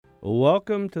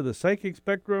Welcome to the Psychic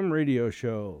Spectrum Radio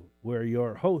Show, where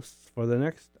your hosts for the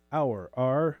next hour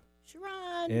are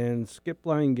Sharon and Skip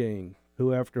Line Gang,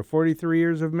 who after 43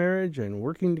 years of marriage and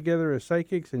working together as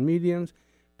psychics and mediums,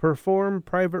 perform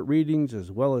private readings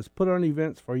as well as put on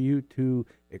events for you to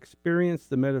experience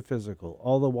the metaphysical,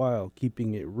 all the while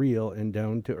keeping it real and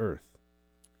down to earth.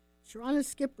 Sharon and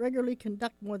Skip regularly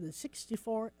conduct more than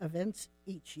 64 events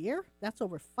each year. That's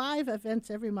over 5 events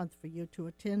every month for you to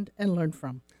attend and learn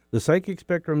from. The Psychic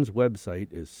Spectrum's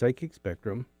website is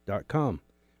psychicspectrum.com,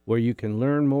 where you can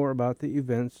learn more about the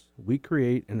events we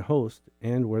create and host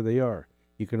and where they are.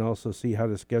 You can also see how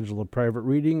to schedule a private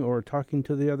reading or a talking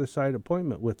to the other side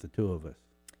appointment with the two of us.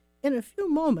 In a few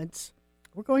moments,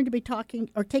 we're going to be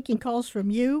taking calls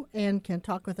from you and can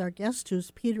talk with our guest,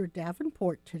 who's Peter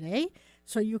Davenport today.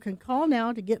 So you can call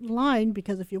now to get in line,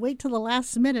 because if you wait till the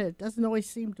last minute, it doesn't always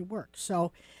seem to work.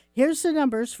 So here's the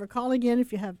numbers for calling in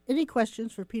if you have any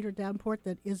questions for Peter Davenport.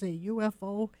 That is a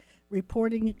UFO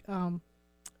reporting.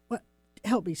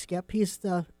 Help me, Skip. He's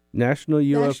the National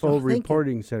UFO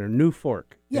Reporting Center,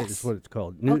 NUFORC. Yes. That is what it's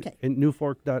called. Okay.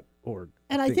 NUFORC.org.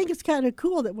 And I think it's kind of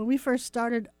cool that when we first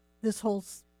started this whole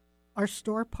our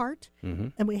store part,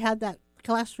 and we had that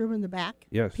classroom in the back,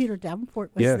 yes, Peter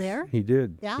Davenport was there. He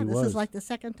did. Yeah, he this was. is like the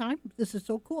second time. This is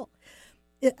so cool.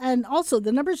 And also,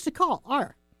 the numbers to call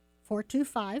are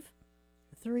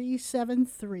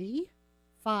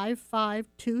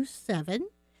 425-373-5527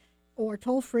 or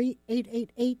toll free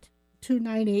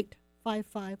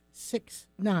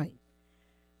 888-298-5569.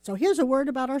 So here's a word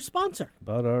about our sponsor.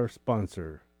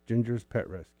 Ginger's Pet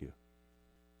Rescue.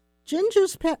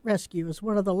 Ginger's Pet Rescue is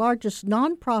one of the largest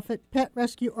nonprofit pet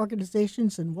rescue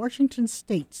organizations in Washington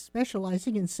state,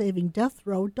 specializing in saving death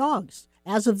row dogs.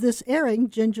 As of this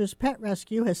airing, Ginger's Pet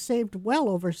Rescue has saved well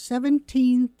over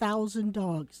 17,000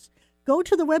 dogs. Go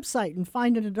to the website and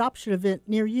find an adoption event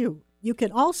near you. You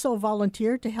can also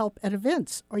volunteer to help at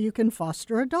events, or you can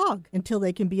foster a dog until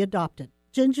they can be adopted.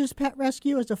 Ginger's Pet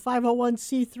Rescue is a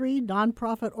 501c3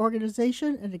 nonprofit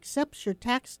organization and accepts your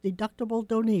tax-deductible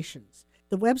donations.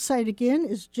 The website again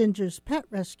is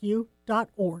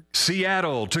gingerspetrescue.org.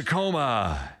 Seattle,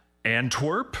 Tacoma,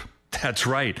 Antwerp. That's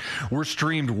right. We're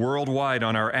streamed worldwide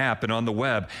on our app and on the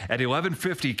web at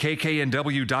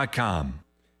 1150kknw.com.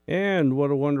 And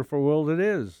what a wonderful world it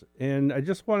is. And I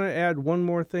just want to add one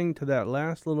more thing to that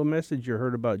last little message you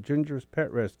heard about Ginger's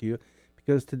Pet Rescue,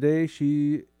 because today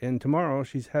and tomorrow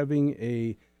she's having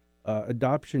a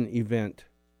adoption event.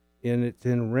 And it's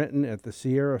in Renton at the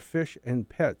Sierra Fish and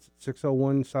Pets,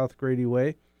 601 South Grady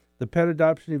Way. The pet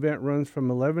adoption event runs from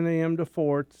 11 a.m. to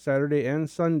 4 Saturday and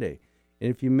Sunday.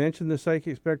 And if you mention the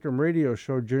Psychic Spectrum radio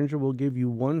show, Ginger will give you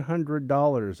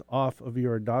 $100 off of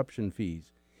your adoption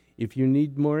fees. If you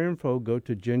need more info, go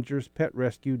to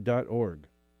gingerspetrescue.org.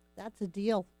 That's a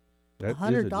deal. That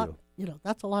is a deal.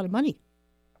 That's a lot of money.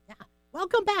 Yeah.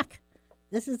 Welcome back.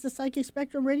 This is the Psychic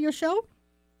Spectrum radio show.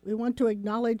 We want to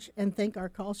acknowledge and thank our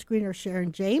call screener,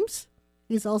 Sharon James.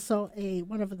 He's also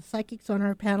one of the psychics on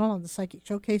our panel on the Psychic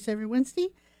Showcase every Wednesday.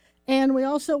 And we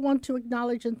also want to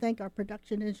acknowledge and thank our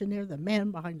production engineer, the man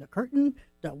behind the curtain,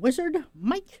 the wizard,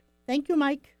 Mike. Thank you,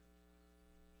 Mike.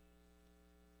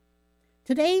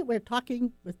 Today, we're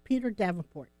talking with Peter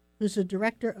Davenport, who's the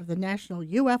director of the National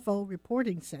UFO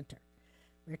Reporting Center.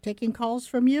 We're taking calls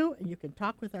from you, and you can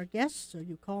talk with our guests, so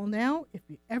you call now if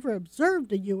you ever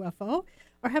observed a UFO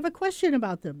or have a question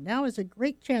about them. Now is a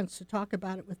great chance to talk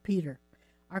about it with Peter.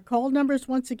 Our call numbers,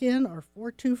 once again, are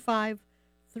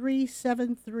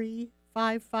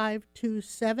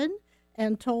 425-373-5527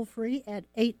 and toll free at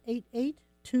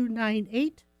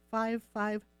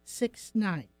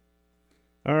 888-298-5569.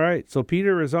 All right, so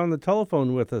Peter is on the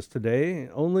telephone with us today,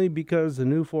 only because the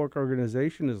NUFORC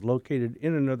organization is located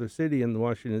in another city in the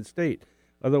Washington state.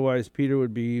 Otherwise, Peter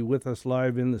would be with us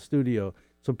live in the studio.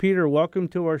 So, Peter, welcome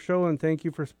to our show, and thank you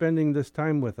for spending this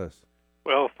time with us.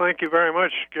 Well, thank you very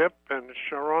much, Skip and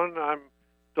Sharon. I'm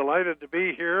delighted to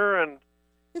be here and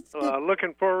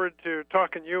looking forward to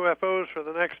talking UFOs for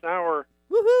the next hour.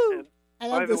 Woohoo! And I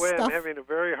love by the this way, stuff. I'm having a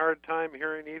very hard time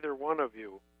hearing either one of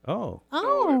you. Oh.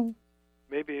 Oh.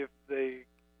 Maybe if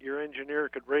your engineer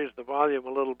could raise the volume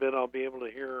a little bit, I'll be able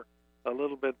to hear a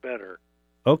little bit better.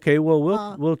 Okay, well,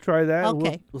 we'll try that.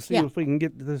 Okay. We'll see if we can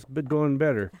get this bit going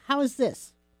better. How is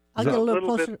this? I'll Is get that- a little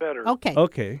closer. bit better. Okay.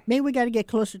 Okay. Maybe we got to get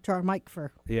closer to our mic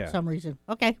for Yeah. some reason.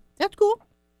 Okay. That's cool.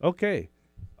 Okay.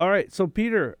 All right. So,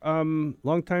 Peter,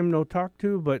 long time no talk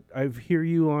to, but I hear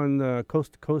you on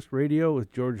Coast to Coast Radio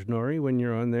with George Norrie when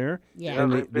you're on there. Yeah.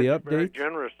 And they've the been very updates.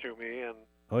 generous to me and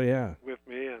Oh, yeah. with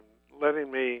me and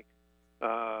letting me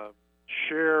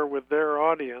share with their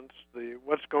audience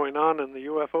what's going on in the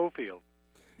UFO field.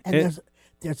 And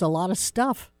there's a lot of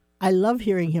stuff. I love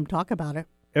hearing him talk about it.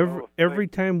 Every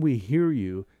time we hear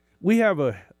you, we have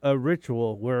a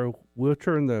ritual where we'll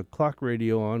turn the clock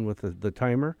radio on with the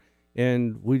timer,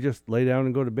 and we just lay down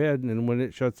and go to bed, and when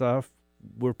it shuts off,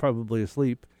 we're probably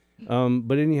asleep.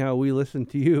 But anyhow, we listen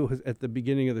to you at the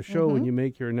beginning of the show when you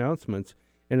make your announcements,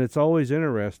 and it's always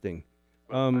interesting.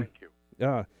 Thank you.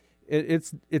 Yeah.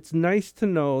 It's nice to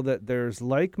know that there's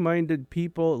like-minded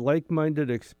people, like-minded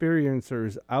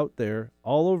experiencers out there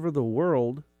all over the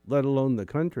world, let alone the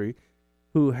country,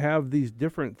 who have these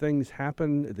different things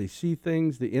happen. They see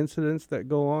things, the incidents that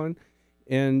go on,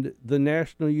 and the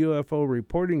National UFO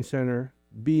Reporting Center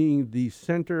being the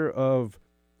center of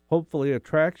hopefully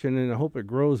attraction, and I hope it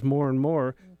grows more and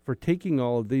more for taking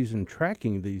all of these and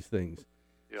tracking these things.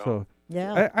 Yeah. So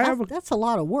Yeah, that's a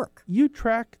lot of work. you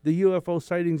track the UFO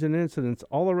sightings and incidents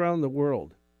all around the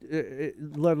world,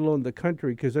 let alone the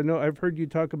country, because I know I've heard you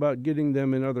talk about getting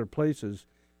them in other places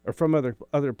or from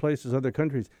other places, other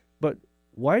countries. But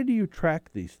why do you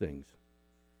track these things?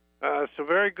 It's a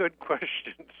very good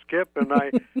question, Skip, and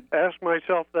I ask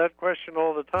myself that question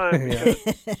all the time.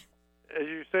 Because, as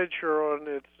you said, Sharon,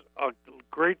 it's a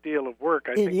great deal of work.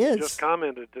 I think you just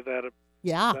commented to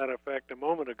that effect a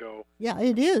moment ago. Yeah,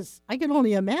 it is. I can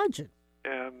only imagine.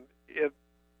 And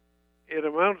it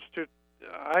amounts to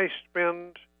I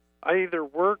either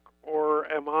work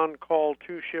or am on call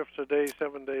 2 shifts a day,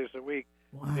 7 days a week.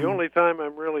 Wow. The only time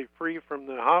I'm really free from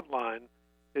the hotline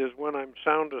is when I'm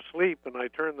sound asleep and I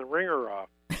turn the ringer off.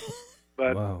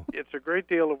 But It's a great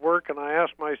deal of work, and I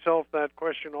ask myself that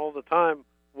question all the time.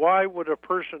 Why would a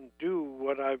person do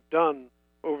what I've done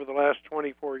over the last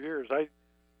 24 years? I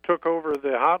took over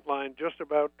the hotline just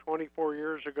about 24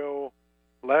 years ago.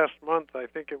 Last month, I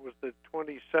think it was the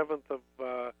 27th of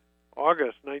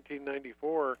August,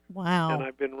 1994. Wow. And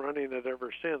I've been running it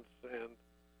ever since. And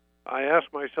I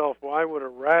ask myself, why would a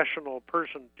rational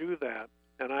person do that?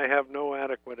 And I have no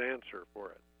adequate answer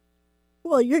for it.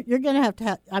 Well, you're going to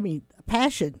have, a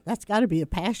passion. That's got to be a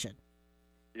passion.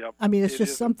 Yep. I mean, it's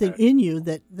just something in you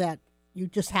that you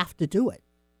just have to do it.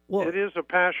 Well, it is a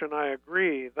passion, I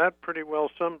agree. That pretty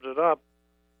well sums it up.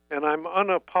 And I'm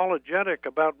unapologetic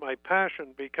about my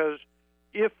passion, because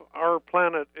if our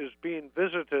planet is being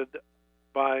visited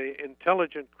by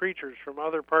intelligent creatures from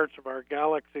other parts of our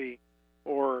galaxy,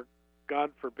 or,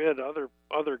 God forbid,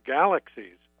 other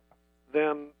galaxies,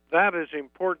 then that is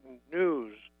important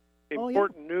news.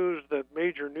 Important news that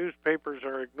major newspapers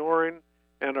are ignoring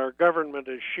and our government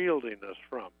is shielding us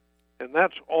from. And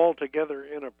that's altogether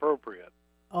inappropriate.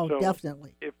 Oh, so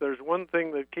definitely. If there's one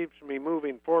thing that keeps me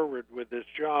moving forward with this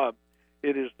job,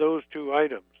 it is those two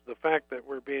items. The fact that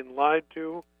we're being lied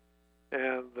to,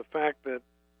 and the fact that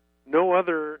no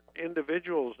other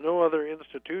individuals, no other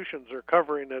institutions are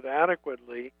covering it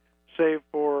adequately, save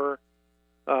for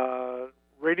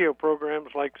radio programs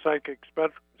like Psychic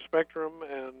Spectrum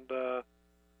and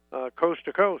Coast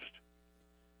to Coast.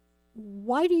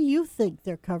 Why do you think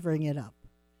they're covering it up?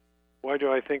 Why do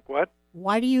I think what?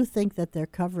 Why do you think that they're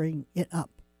covering it up?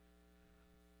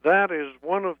 That is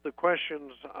one of the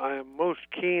questions I am most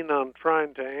keen on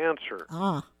trying to answer.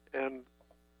 And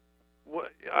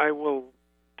I will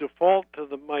default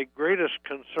to my greatest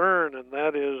concern, and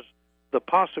that is the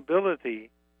possibility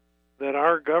that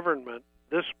our government,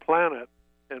 this planet,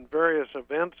 and various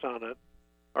events on it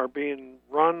are being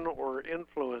run or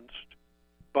influenced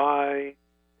by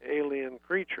alien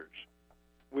creatures.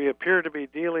 We appear to be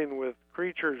dealing with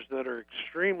creatures that are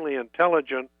extremely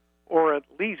intelligent, or at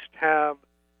least have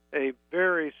a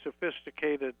very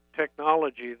sophisticated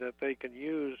technology that they can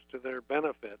use to their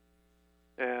benefit.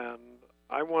 And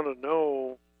I want to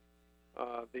know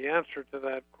the answer to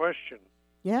that question.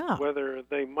 Yeah. Whether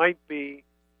they might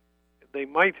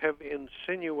have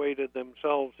insinuated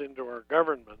themselves into our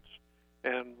governments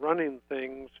and running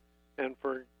things, and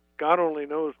for God only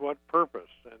knows what purpose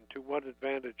and to what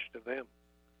advantage to them.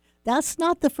 That's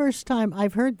not the first time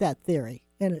I've heard that theory,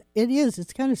 and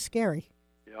it's kind of scary.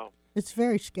 Yeah. It's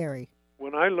very scary.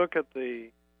 When I look at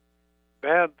the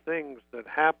bad things that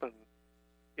happen,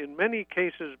 in many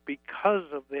cases because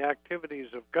of the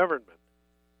activities of government,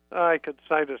 I could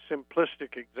cite a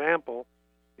simplistic example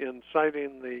in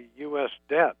citing the U.S.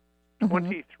 debt,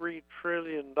 $23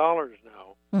 trillion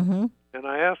now. Mm-hmm. And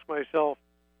I ask myself,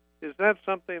 is that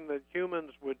something that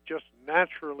humans would just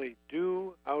naturally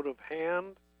do out of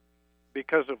hand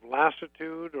because of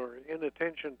lassitude or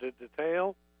inattention to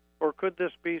detail? Or could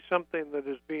this be something that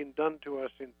is being done to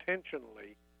us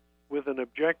intentionally with an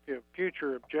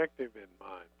future objective in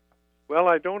mind? Well,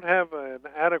 I don't have an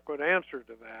adequate answer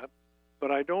to that,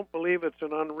 but I don't believe it's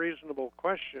an unreasonable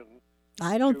question.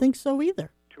 I don't think so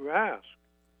either. To ask.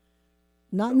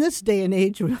 Not in this day and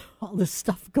age with all this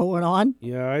stuff going on.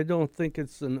 Yeah, I don't think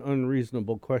it's an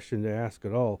unreasonable question to ask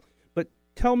at all. But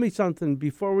tell me something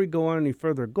before we go on any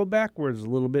further. Go backwards a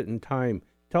little bit in time.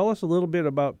 Tell us a little bit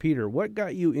about Peter. What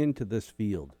got you into this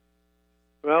field?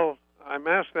 Well, I'm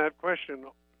asked that question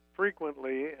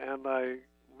frequently, and I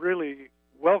really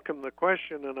welcome the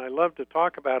question, and I love to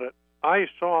talk about it. I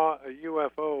saw a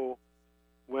UFO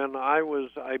when I was,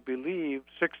 I believe,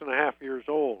 6.5 years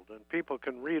old, and people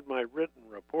can read my written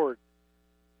report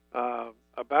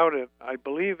about it. I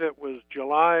believe it was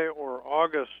July or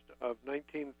August of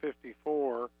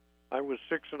 1954. I was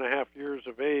 6.5 years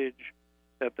of age.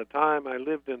 At the time, I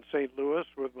lived in St. Louis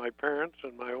with my parents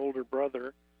and my older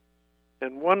brother.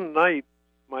 And one night,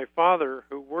 my father,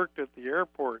 who worked at the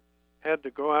airport, had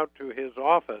to go out to his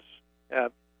office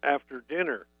after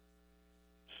dinner.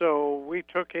 So we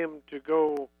took him to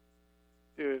go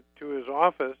to his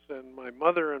office, and my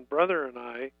mother and brother and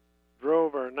I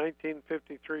drove our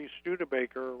 1953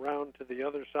 Studebaker around to the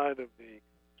other side of the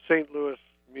St. Louis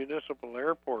Municipal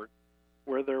Airport,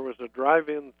 where there was a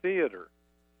drive-in theater.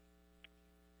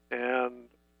 And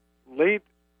late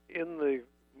in the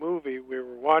movie we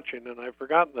were watching, and I've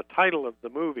forgotten the title of the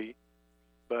movie,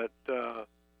 but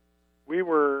we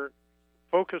were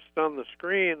focused on the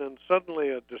screen, and suddenly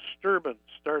a disturbance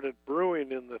started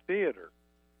brewing in the theater.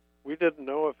 We didn't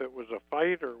know if it was a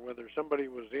fight or whether somebody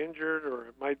was injured or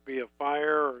it might be a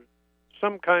fire or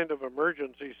some kind of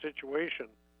emergency situation.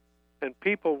 And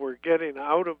people were getting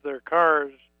out of their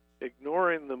cars,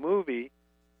 ignoring the movie,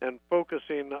 and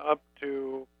focusing up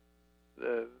to,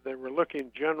 they were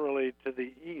looking generally to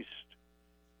the east.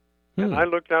 And I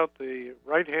looked out the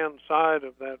right-hand side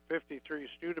of that 53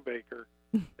 Studebaker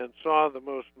and saw the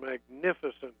most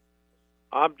magnificent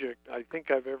object I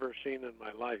think I've ever seen in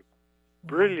my life.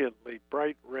 Brilliantly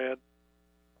bright red,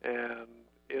 and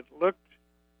it looked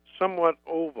somewhat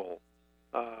oval.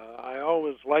 I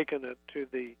always liken it to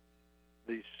the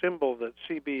symbol that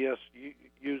CBS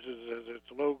uses as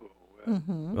its logo.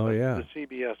 Oh, yeah. The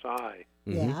CBS eye.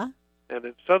 Yeah. And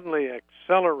it suddenly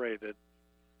accelerated,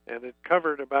 and it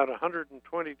covered about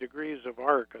 120 degrees of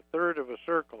arc, a third of a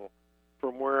circle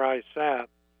from where I sat,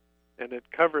 and it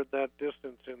covered that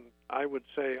distance in, I would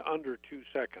say, under 2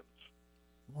 seconds.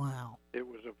 Wow. It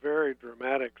was a very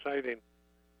dramatic sighting.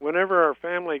 Whenever our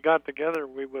family got together,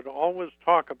 we would always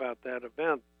talk about that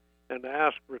event and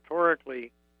ask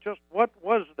rhetorically, just what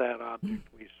was that object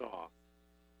we saw?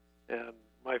 And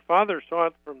my father saw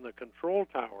it from the control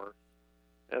tower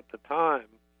at the time,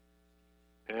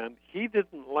 and he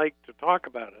didn't like to talk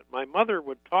about it. My mother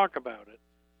would talk about it,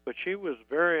 but she was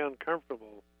very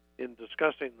uncomfortable in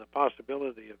discussing the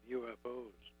possibility of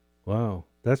UFOs. Wow,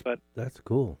 that's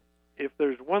cool. If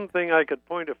there's one thing I could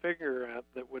point a finger at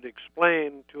that would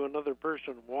explain to another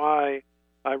person why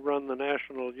I run the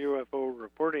National UFO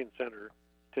Reporting Center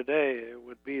today, it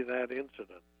would be that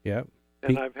incident. Yep.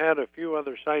 And I've had a few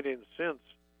other sightings since.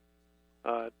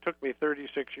 It took me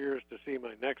 36 years to see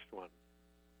my next one,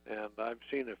 and I've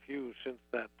seen a few since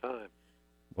that time.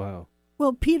 Wow.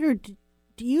 Well, Peter,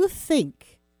 do you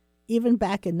think, even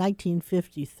back in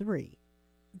 1953,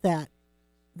 that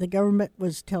the government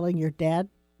was telling your dad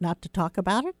not to talk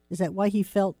about it? Is that why he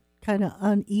felt kind of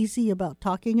uneasy about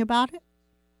talking about it?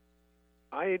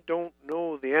 I don't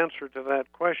know the answer to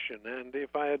that question, and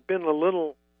if I had been a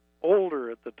little older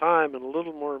at the time and a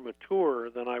little more mature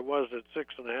than I was at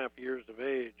 6.5 years of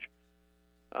age,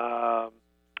 I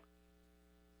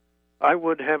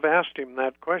would have asked him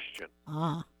that question.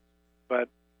 But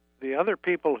the other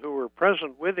people who were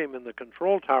present with him in the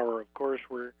control tower, of course,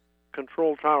 were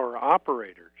control tower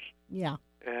operators. Yeah.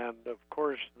 And, of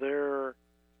course, they're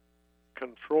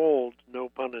controlled, no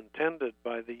pun intended,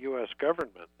 by the U.S.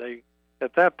 government.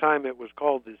 At that time, it was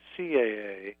called the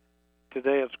CAA.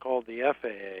 Today, it's called the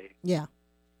FAA. Yeah.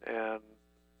 And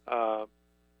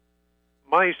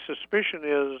my suspicion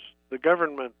is the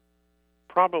government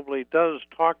probably does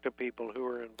talk to people who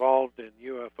are involved in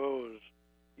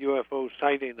UFO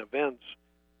sighting events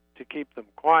to keep them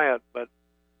quiet. But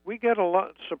we get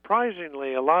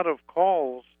surprisingly, a lot of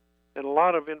calls and a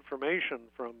lot of information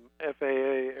from FAA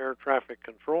air traffic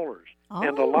controllers,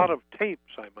 and a lot of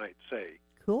tapes, I might say.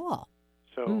 Cool.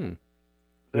 So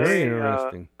very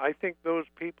interesting. I think those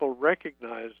people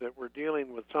recognize that we're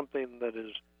dealing with something that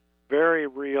is very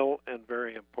real and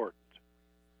very important.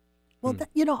 Well,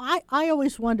 I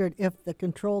always wondered if the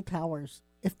control towers,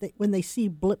 when they see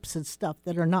blips and stuff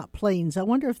that are not planes, I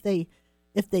wonder if they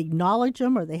acknowledge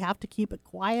them, or they have to keep it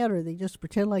quiet, or they just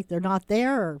pretend like they're not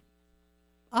there. Or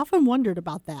often wondered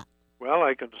about that. Well,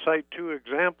 I can cite two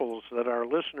examples that our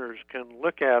listeners can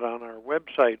look at on our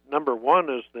website. Number one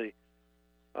is the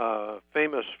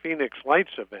famous Phoenix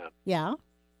Lights event. Yeah.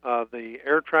 The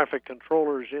air traffic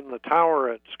controllers in the tower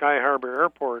at Sky Harbor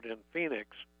Airport in Phoenix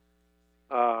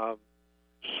saw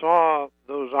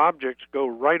those objects go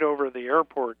right over the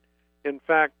airport. In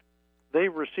fact, they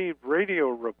received radio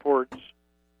reports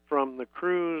from the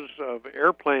crews of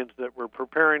airplanes that were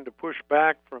preparing to push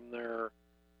back from their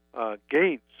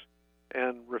gates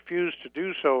and refused to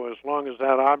do so as long as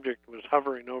that object was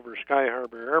hovering over Sky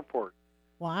Harbor Airport.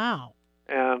 Wow.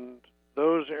 And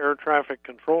those air traffic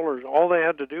controllers, all they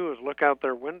had to do was look out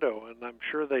their window, and I'm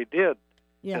sure they did,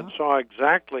 and saw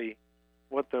exactly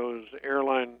what those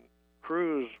airline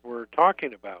crews were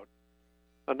talking about.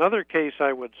 Another case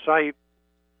I would cite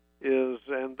is,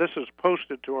 and this is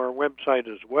posted to our website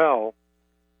as well,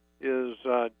 is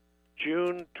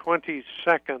June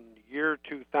 22nd, year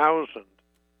 2000.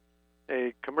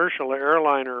 A commercial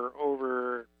airliner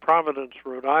over Providence,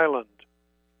 Rhode Island,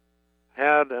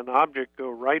 had an object go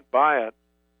right by it,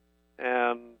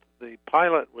 and the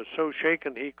pilot was so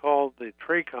shaken he called the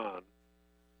TRACON,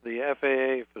 the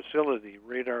FAA facility,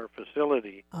 radar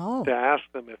facility, to ask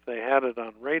them if they had it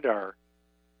on radar.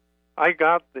 I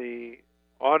got the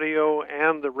audio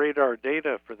and the radar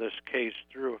data for this case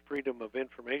through a Freedom of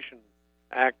Information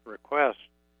Act request,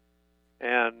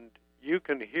 and you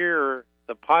can hear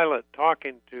the pilot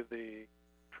talking to the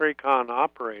TRACON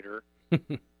operator.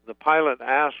 The pilot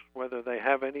asks whether they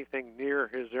have anything near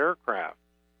his aircraft,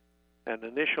 and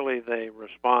initially they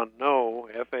respond no.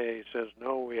 FAA says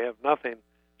no, we have nothing.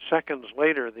 Seconds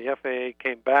later, the FAA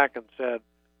came back and said,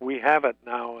 we have it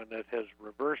now, and it has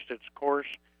reversed its course,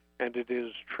 and it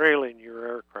is trailing your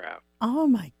aircraft. Oh,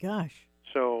 my gosh.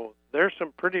 So there's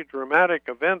some pretty dramatic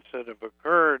events that have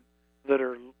occurred that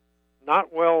are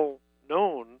not well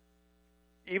known,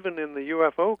 even in the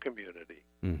UFO community.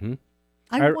 Mm-hmm.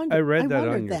 I read that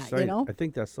on your site. You know? I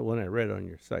think that's the one I read on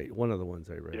your site. One of the ones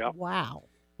I read. Yep. Wow.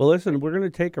 Well, listen, we're going to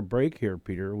take a break here,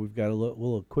 Peter. We've got a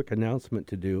little quick announcement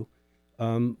to do.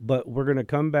 But we're going to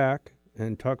come back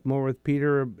and talk more with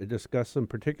Peter, discuss some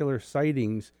particular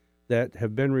sightings that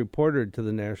have been reported to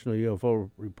the National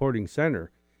UFO Reporting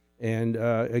Center. And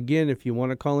again, if you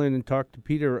want to call in and talk to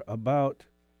Peter about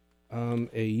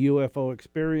a UFO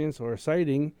experience or a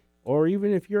sighting, or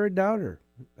even if you're a doubter,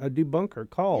 a debunker,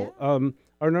 call. Yeah.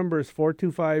 Our number is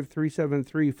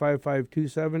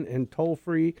 425-373-5527 and toll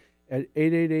free at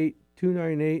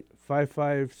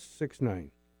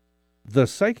 888-298-5569. The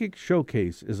Psychic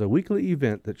Showcase is a weekly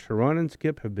event that Sharon and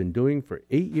Skip have been doing for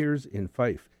 8 years in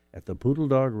Fife at the Poodle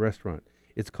Dog Restaurant.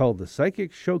 It's called the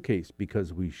Psychic Showcase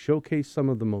because we showcase some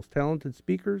of the most talented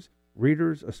speakers,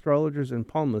 readers, astrologers, and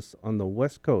palmists on the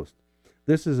West Coast.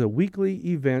 This is a weekly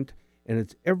event, and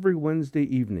it's every Wednesday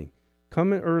evening.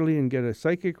 Come in early and get a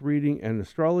psychic reading, an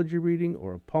astrology reading,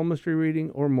 or a palmistry reading,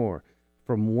 or more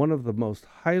from one of the most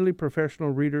highly professional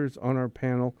readers on our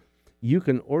panel. You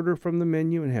can order from the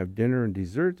menu and have dinner and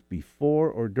desserts before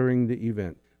or during the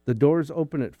event. The doors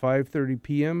open at 5:30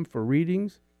 p.m. for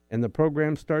readings, and the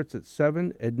program starts at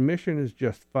 7. Admission is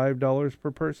just $5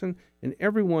 per person, and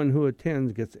everyone who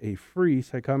attends gets a free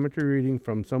psychometry reading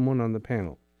from someone on the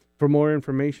panel. For more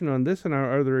information on this and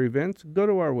our other events, go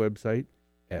to our website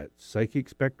at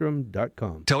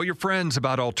psychicspectrum.com. Tell your friends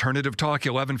about Alternative Talk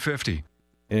 1150.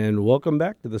 And welcome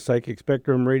back to the Psychic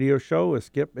Spectrum radio show with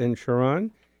Skip and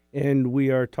Sharon. And we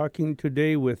are talking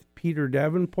today with Peter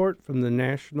Davenport from the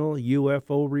National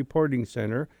UFO Reporting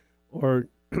Center, or,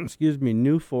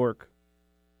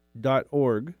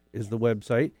 newfork.org is the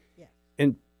website. Yeah.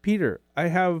 And Peter, I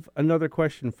have another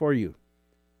question for you.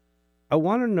 I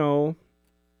want to know,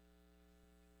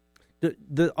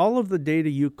 all of the data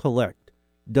you collect,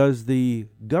 does the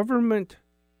government,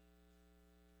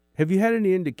 have you had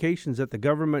any indications that the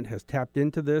government has tapped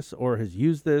into this or has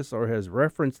used this or has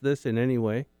referenced this in any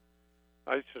way?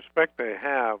 I suspect they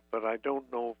have, but I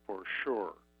don't know for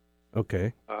sure.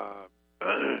 Okay.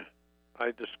 I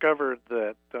discovered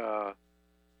that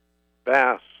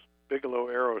BASS, Bigelow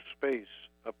Aerospace,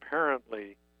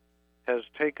 apparently has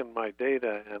taken my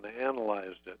data and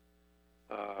analyzed it.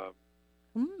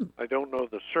 I don't know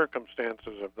the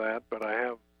circumstances of that, but I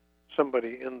have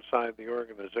somebody inside the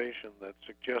organization that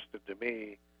suggested to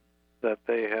me that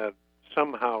they had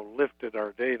somehow lifted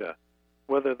our data.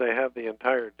 Whether they have the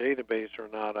entire database or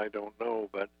not, I don't know,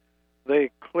 but they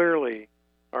clearly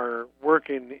are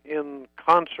working in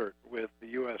concert with the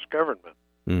U.S. government.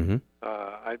 Mm-hmm.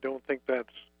 I don't think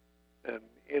that's an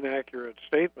inaccurate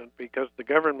statement because the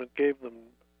government gave them,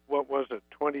 what was it,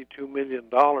 $22 million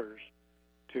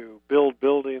to build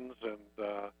buildings and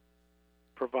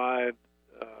provide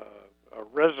a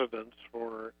residence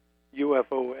for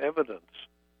UFO evidence.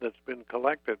 that's been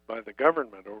collected by the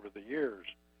government over the years.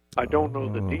 I don't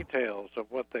know the details of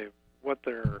what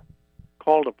they're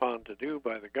called upon to do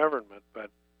by the government, but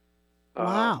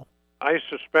wow. I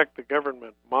suspect the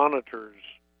government monitors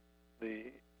the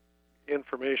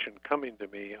information coming to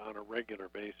me on a regular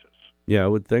basis. Yeah, I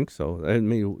would think so. I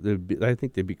mean, I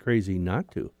think they'd be crazy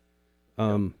not to.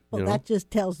 Well, that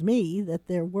just tells me that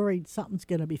they're worried something's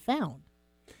going to be found.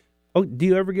 Oh, do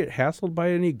you ever get hassled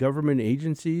by any government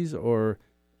agencies, or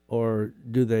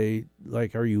do they,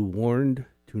 like, are you warned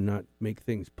to not make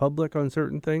things public on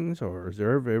certain things, or has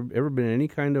there ever been any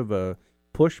kind of a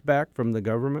pushback from the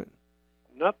government?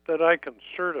 Not that I can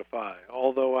certify,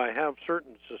 although I have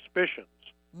certain suspicions.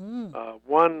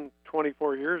 One,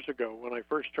 24 years ago, when I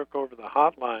first took over the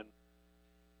hotline,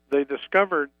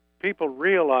 people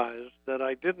realized that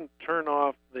I didn't turn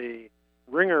off the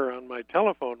ringer on my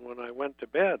telephone when I went to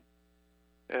bed.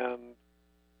 And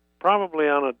probably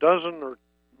on a dozen or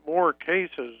more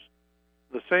cases,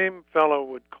 the same fellow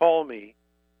would call me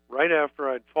right after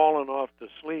I'd fallen off to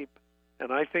sleep,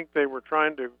 and I think they were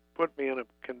trying to put me in a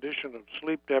condition of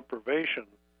sleep deprivation,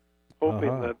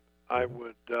 hoping that I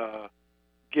would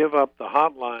give up the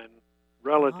hotline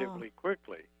relatively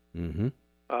quickly. Mm-hmm.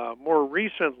 More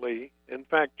recently, in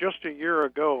fact, just a year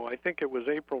ago, I think it was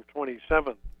April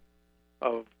 27th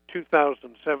of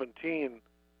 2017,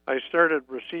 I started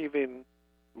receiving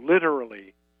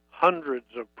literally hundreds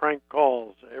of prank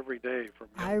calls every day from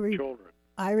young children.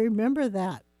 I remember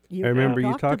that. I remember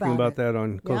you talking about that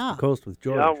on Coast to Coast with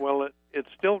George. Yeah, well, it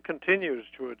still continues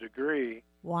to a degree.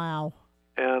 Wow.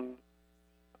 And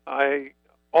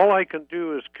all I can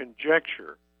do is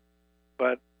conjecture,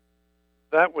 but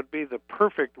that would be the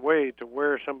perfect way to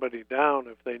wear somebody down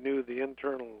if they knew the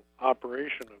internal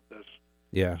operation of this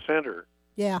center.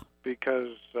 Yeah.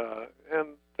 Because, and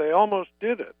they almost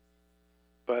did it,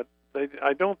 but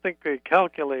I don't think they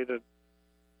calculated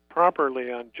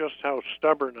properly on just how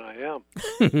stubborn I am.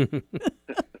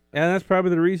 And that's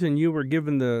probably the reason you were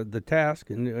given the task,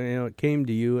 and it came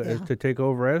to you as to take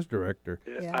over as director.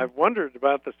 Yeah. I've wondered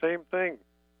about the same thing,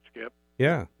 Skip.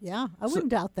 Yeah. Yeah, I wouldn't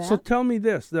doubt that. So tell me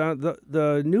this,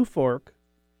 the New Fork,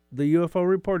 the UFO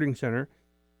Reporting Center,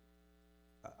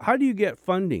 how do you get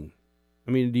funding?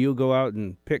 I mean, do you go out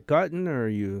and pick cotton, or are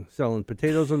you selling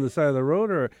potatoes on the side of the road,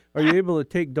 or are you able to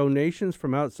take donations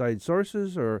from outside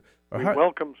sources? Or we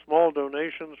welcome small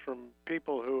donations from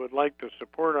people who would like to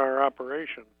support our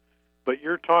operation, but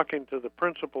you're talking to the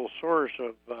principal source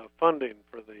of funding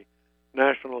for the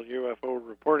National UFO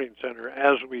Reporting Center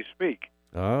as we speak.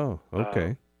 Oh,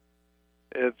 okay.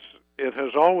 It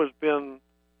has always been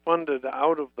funded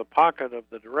out of the pocket of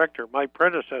the director. My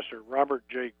predecessor, Robert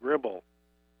J. Gribble,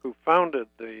 who founded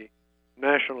the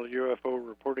National UFO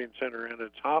Reporting Center and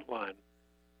its hotline,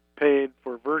 paid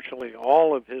for virtually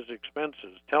all of his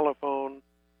expenses. Telephone,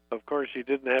 of course, he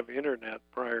didn't have internet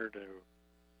prior to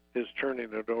his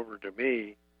turning it over to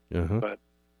me, but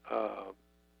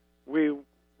we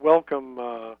welcome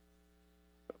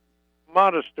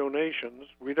modest donations.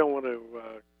 We don't want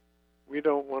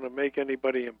to make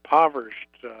anybody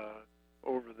impoverished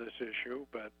over this issue,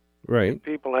 but if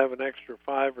people have an extra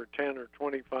 $5 or $10 or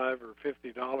 $25 or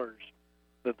 $50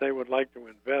 that they would like to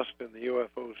invest in the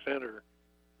UFO Center,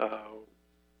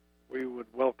 we would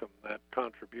welcome that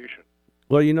contribution.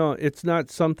 Well, it's not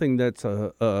something that's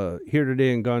here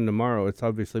today and gone tomorrow. It's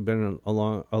obviously been a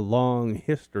long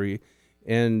history,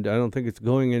 and I don't think it's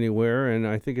going anywhere. And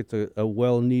I think it's a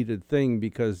well-needed thing,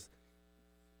 because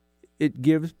it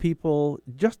gives people,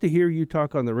 just to hear you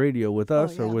talk on the radio with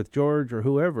us or with George or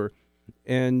whoever,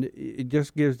 and it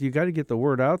just gives, you got to get the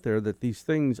word out there that these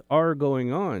things are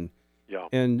going on. Yeah.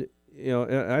 And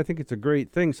I think it's a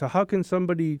great thing. So how can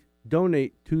somebody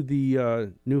donate to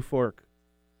the New Fork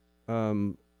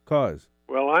cause?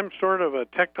 Well, I'm sort of a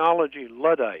technology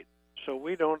Luddite, so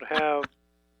we don't have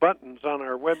buttons on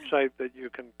our website that you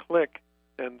can click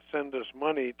and send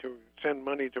money to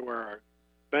our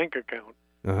bank account.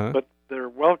 But they're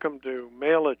welcome to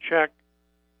mail a check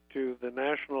to the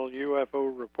National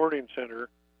UFO Reporting Center,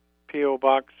 P.O.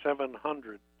 Box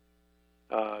 700,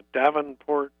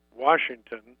 Davenport,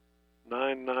 Washington,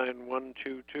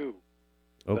 99122.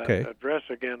 Okay. That address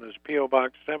again is P.O.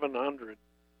 Box 700,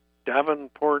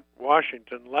 Davenport,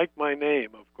 Washington, like my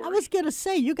name, of course. I was going to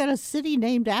say, you got a city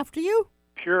named after you?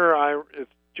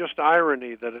 It's just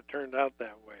irony that it turned out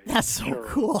that way. That's so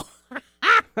cool.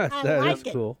 That is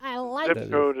cool. I like it. Zip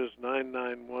code is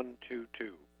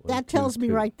 99122. That tells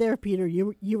me right there, Peter,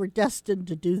 you were destined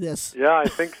to do this. Yeah, I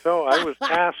think so. I was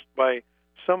tasked by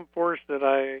some force that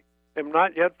I am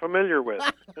not yet familiar with.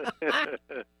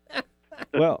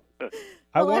 Well,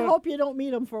 I hope you don't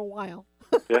meet him for a while.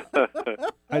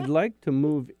 I'd like to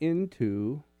move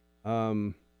into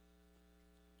some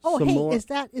more. Is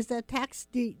that tax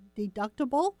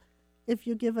deductible if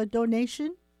you give a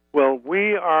donation? Well,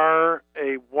 we are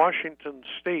a Washington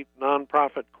State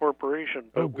nonprofit corporation,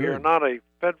 but we are not a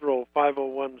federal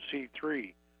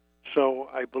 501c3. So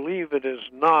I believe it is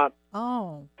not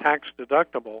tax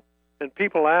deductible. And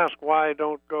people ask why I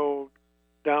don't go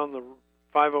down the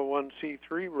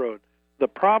 501c3 road. The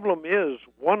problem is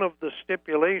one of the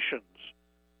stipulations,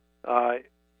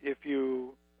 if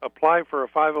you apply for a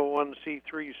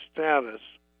 501c3 status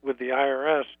with the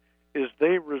IRS, is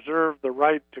they reserve the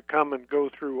right to come and go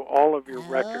through all of your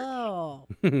records.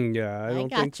 Yeah, I don't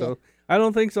think so. I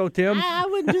don't think so, Tim. I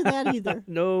wouldn't do that either.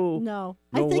 No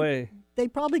way. They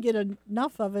probably get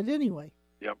enough of it anyway.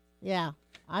 Yep. Yeah,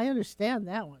 I understand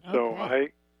that one. So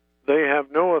they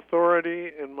have no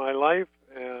authority in my life,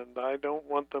 and I don't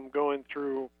want them going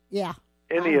through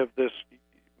any of this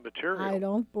material. I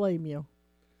don't blame you.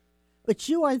 But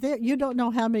you are there. You don't know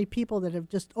how many people that have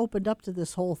just opened up to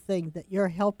this whole thing that you're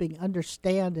helping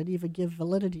understand and even give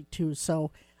validity to. So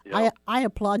I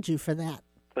applaud you for that.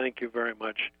 Thank you very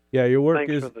much. Yeah, your work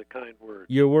Thanks for the kind words.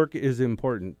 Your work is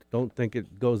important. Don't think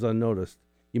it goes unnoticed.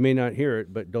 You may not hear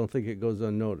it, but don't think it goes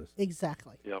unnoticed.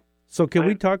 Exactly. Yep. So can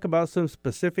we talk about some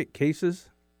specific cases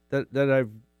that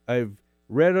I've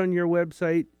read on your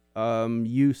website?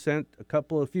 You sent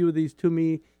a few of these to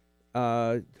me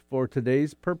for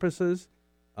today's purposes.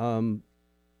 I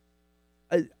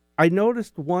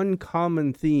noticed one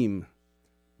common theme,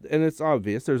 and it's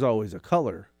obvious. There's always a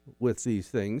color with these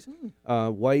things: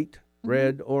 white,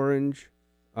 red, orange.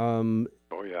 Oh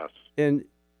yes. And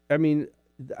I mean,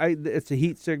 it's a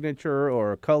heat signature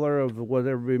or a color of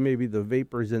whatever, maybe the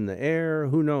vapors in the air.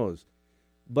 Who knows?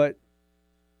 But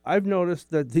I've noticed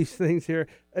that these things here.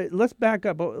 Let's back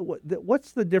up.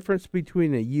 What's the difference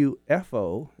between a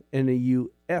UFO and a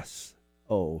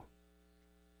USO?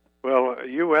 Well, a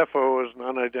UFO is an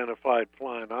unidentified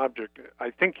flying object.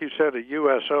 I think you said a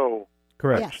USO.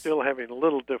 Correct. Yes. I'm still having a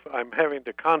little I'm having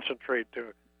to concentrate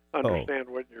to understand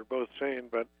what you're both saying.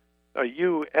 But a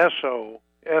USO,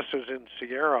 S is in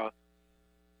Sierra,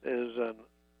 is an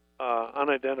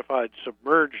unidentified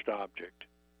submerged object.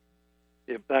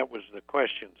 If that was the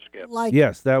question, Skip.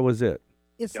 Yes, that was it.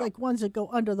 It's like ones that go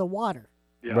under the water.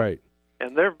 Yeah. Right.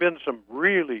 And there have been some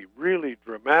really, really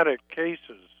dramatic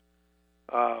cases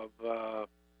of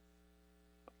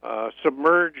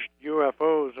submerged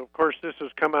UFOs. Of course, this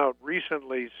has come out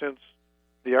recently since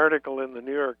the article in the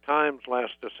New York Times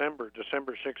last December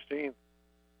 16th,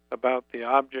 about the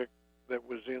object that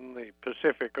was in the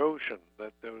Pacific Ocean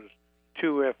that those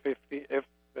two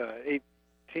F-18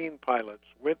 pilots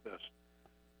witnessed.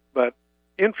 But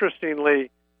interestingly,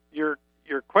 your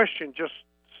question just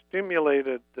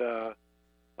stimulated a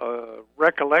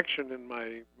recollection in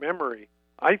my memory.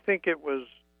 I think it was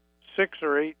 6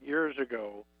 or 8 years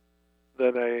ago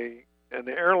that an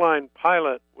airline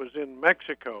pilot was in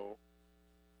Mexico.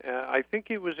 I think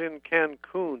he was in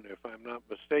Cancun, if I'm not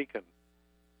mistaken.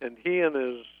 And he and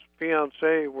his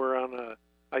fiancée were on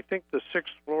I think the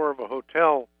 6th floor of a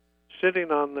hotel,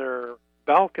 sitting on their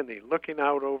balcony looking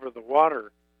out over the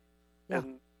water. Yeah.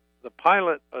 And the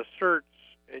pilot asserts,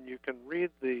 and you can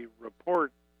read the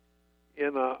report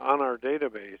on our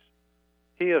database,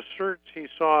 he asserts he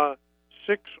saw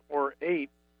 6 or 8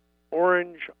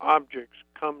 orange objects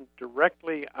come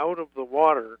directly out of the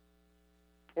water,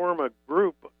 form a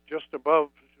group just above,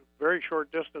 very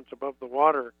short distance above the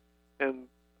water, and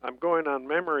I'm going on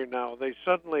memory now, they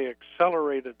suddenly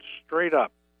accelerated straight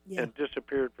up and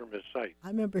disappeared from his sight. I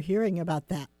remember hearing about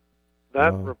that.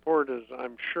 That report is,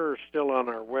 I'm sure, still on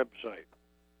our website.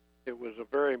 It was a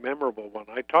very memorable one.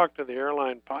 I talked to the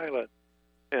airline pilot,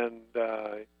 and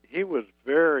he was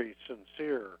very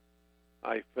sincere,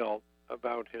 I felt,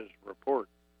 about his report.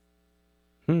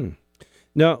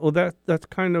 Now, well, that's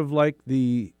kind of like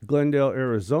the Glendale,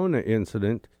 Arizona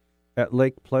incident at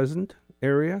Lake Pleasant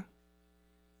area,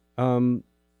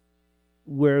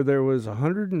 where there was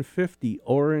 150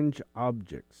 orange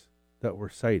objects that were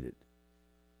sighted.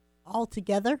 All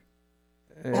together?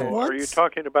 At once? Are you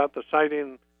talking about the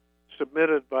sighting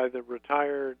submitted by the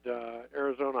retired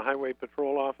Arizona Highway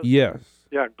Patrol officer? Yes.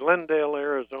 Yeah, Glendale,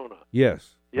 Arizona.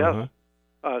 Yes. Yes.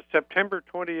 September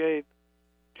 28th,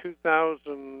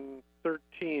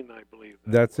 2013, I believe.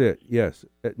 That's it. Yes.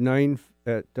 At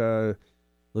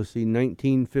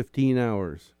 19:15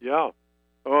 hours. Yeah.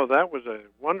 Oh, that was a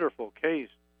wonderful case.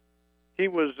 He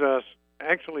was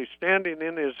actually standing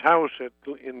in his house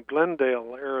in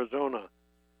Glendale, Arizona,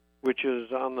 which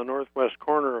is on the northwest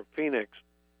corner of Phoenix,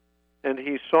 and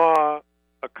he saw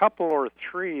a couple or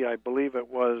three, I believe it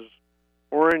was,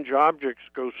 orange objects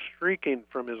go streaking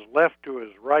from his left to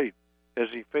his right as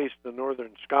he faced the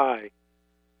northern sky.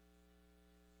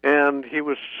 And he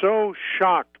was so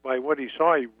shocked by what he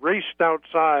saw, he raced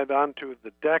outside onto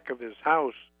the deck of his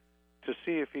house to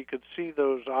see if he could see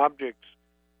those objects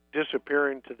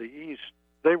disappearing to the east.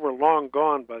 They were long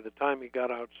gone by the time he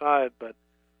got outside, but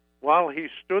while he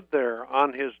stood there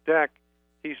on his deck,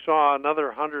 he saw another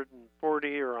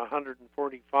 140 or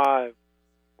 145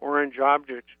 orange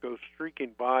objects go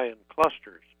streaking by in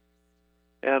clusters.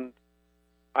 And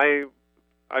I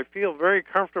feel very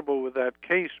comfortable with that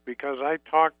case because I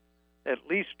talked at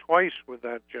least twice with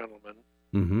that gentleman,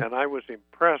 and I was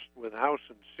impressed with how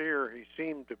sincere he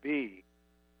seemed to be.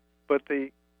 But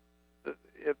it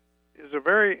is a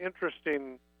very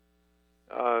interesting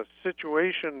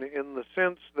situation in the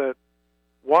sense that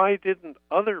why didn't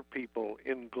other people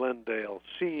in Glendale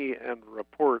see and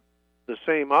report the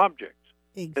same objects?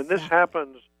 Exactly. And this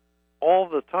happens all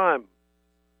the time.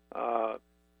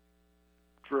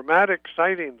 Dramatic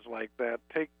sightings like that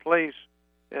take place,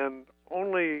 and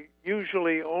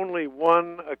usually only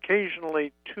one,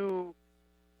 occasionally two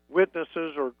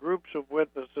witnesses or groups of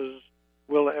witnesses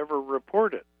will ever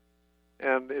report it.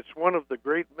 And it's one of the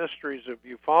great mysteries of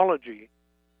ufology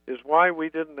is why we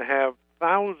didn't have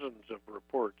thousands of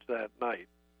reports that night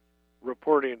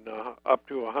reporting up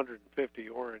to 150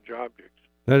 orange objects.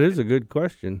 That is a good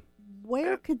question.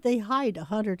 Where could they hide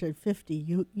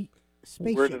 150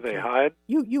 spaceships? Where do they hide?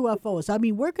 UFOs. I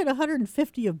mean, where could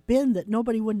 150 have been that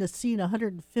nobody wouldn't have seen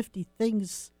 150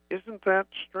 things? Isn't that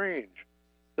strange?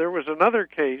 There was another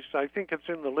case, I think it's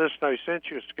in the list I sent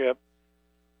you, Skip,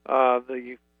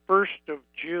 the 1st of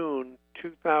June,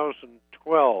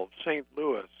 2012, St.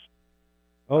 Louis.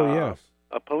 Oh, yes.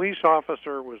 A police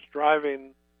officer was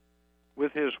driving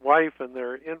with his wife and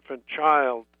their infant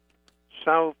child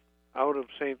south out of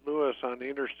St. Louis on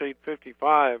Interstate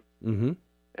 55. Mm-hmm.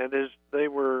 And as they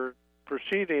were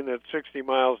proceeding at 60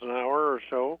 miles an hour or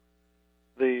so,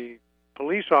 the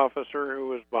police officer who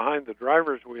was behind the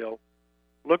driver's wheel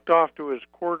looked off to his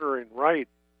quartering right,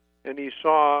 and he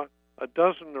saw a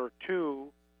dozen or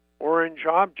two orange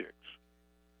objects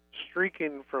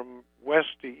streaking from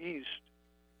west to east.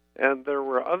 And there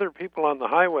were other people on the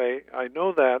highway. I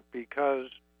know that because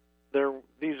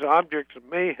these objects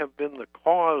may have been the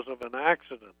cause of an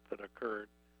accident that occurred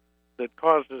that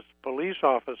caused this police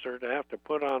officer to have to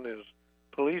put on his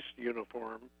police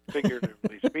uniform,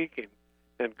 figuratively speaking,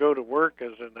 and go to work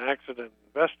as an accident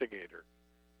investigator.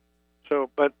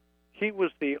 But he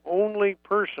was the only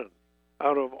person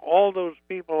out of all those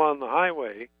people on the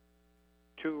highway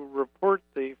to report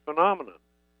the phenomenon.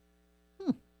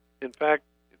 In fact,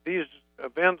 these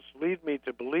events lead me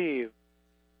to believe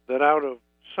that out of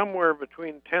somewhere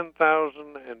between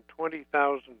 10,000 and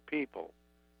 20,000 people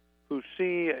who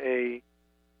see a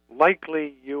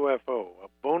likely UFO, a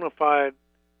bona fide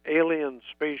alien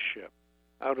spaceship,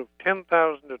 out of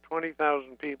 10,000 to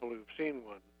 20,000 people who've seen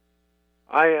one,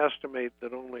 I estimate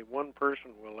that only one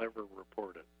person will ever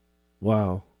report it.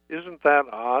 Wow. Isn't that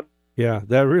odd? Yeah,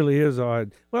 that really is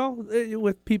odd. Well,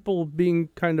 with people being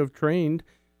kind of trained,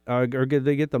 or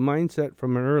they get the mindset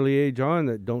from an early age on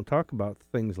that don't talk about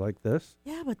things like this.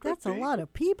 Yeah, but that's a lot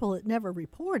of people that never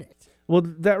report it. Well,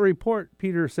 that report,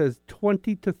 Peter, says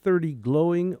 20 to 30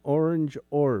 glowing orange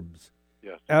orbs.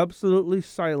 Yes. Absolutely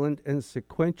silent and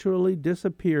sequentially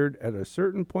disappeared at a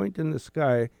certain point in the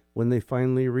sky when they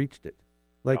finally reached it.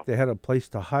 Like they had a place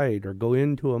to hide or go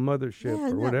into a mothership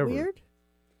or whatever. Isn't that weird?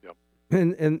 Yep.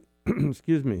 And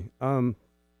excuse me.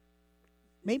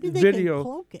 Maybe they can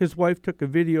cloak it. His wife took a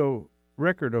video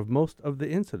record of most of the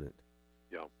incident.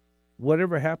 Yeah.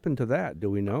 Whatever happened to that? Do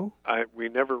we know? We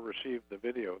never received the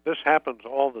video. This happens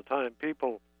all the time.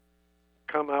 People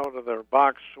come out of their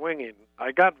box swinging.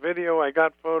 I got video. I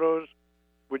got photos.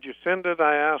 Would you send it?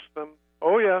 I asked them.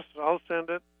 Oh, yes, I'll send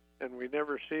it. And we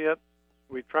never see it.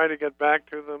 We try to get back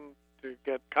to them to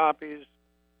get copies,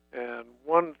 and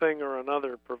one thing or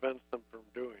another prevents them from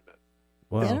doing it.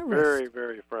 Wow. Very,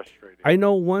 very frustrating. I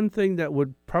know one thing that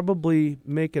would probably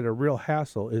make it a real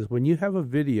hassle is when you have a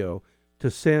video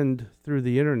to send through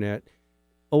the internet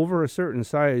over a certain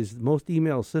size, most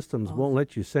email systems won't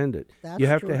let you send it. You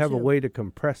have to have a way to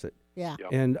compress it. Yeah. Yep.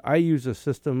 And I use a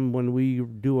system when we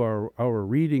do our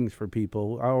readings for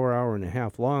people, hour and a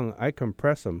half long, I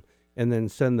compress them and then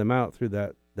send them out through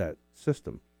that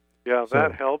system. Yeah,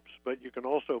 that helps, but you can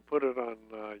also put it on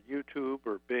YouTube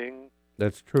or Bing.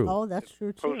 That's true. Oh, that's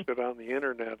true, too. Post it on the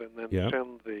internet and then Yeah.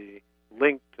 send the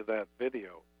link to that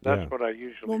video. That's what I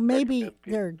usually Well, maybe recommend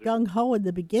people they're do. gung-ho in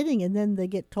the beginning, and then they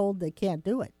get told they can't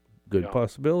do it. Good Yeah.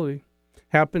 possibility.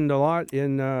 Happened a lot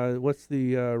in, what's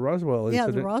the Roswell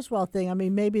incident? Yeah, the Roswell thing. I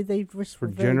mean, maybe they just For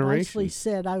very nicely generations.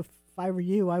 said, if I were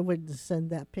you, I wouldn't send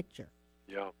that picture.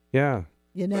 Yeah. Yeah.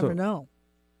 You never know.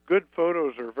 Good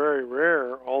photos are very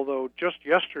rare, although just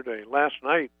yesterday, last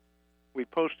night, we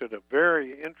posted a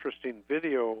very interesting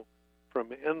video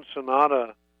from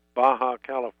Ensenada, Baja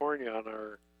California on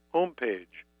our homepage.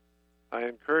 I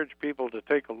encourage people to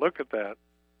take a look at that.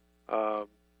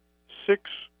 6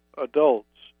 adults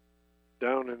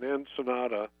down in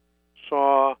Ensenada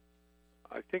saw,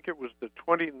 I think it was the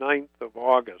 29th of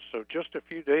August, so just a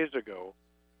few days ago,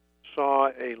 saw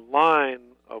a line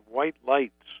of white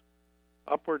lights,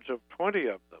 upwards of 20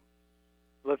 of them,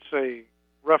 let's say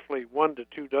roughly 1 to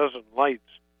 2 dozen lights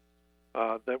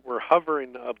that were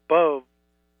hovering above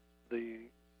the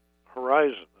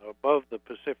horizon, above the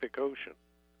Pacific Ocean,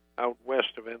 out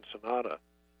west of Ensenada.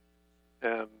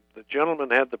 And the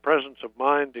gentleman had the presence of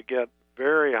mind to get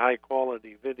very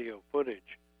high-quality video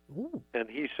footage. Ooh. And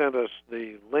he sent us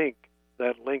the link.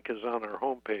 That link is on our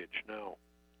homepage now.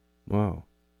 Wow.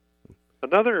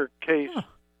 Another case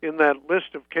in that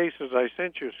list of cases I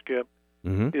sent you, Skip,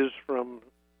 is from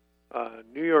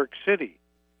New York City.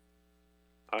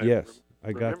 I got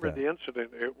remember that. the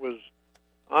incident. It was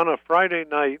on a Friday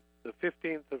night, the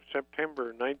 15th of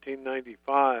September,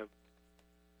 1995.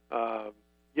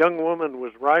 Young woman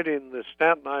was riding the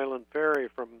Staten Island ferry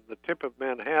from the tip of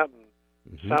Manhattan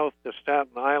south to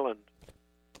Staten Island,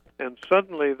 and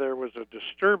suddenly there was a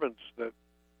disturbance that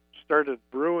started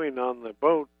brewing on the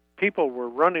boat. People were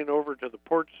running over to the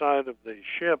port side of the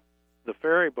ship, the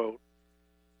ferry boat,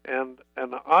 and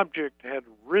an object had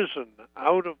risen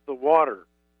out of the water.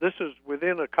 This is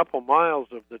within a couple miles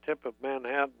of the tip of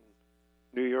Manhattan,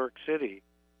 New York City,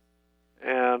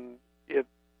 and it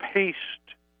paced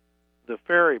the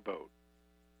ferry boat.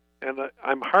 And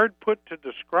I'm hard put to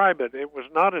describe it. It was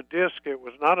not a disc, it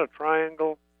was not a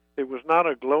triangle, it was not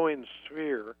a glowing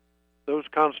sphere. Those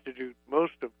constitute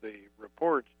most of the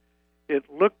reports. It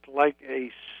looked like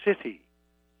a city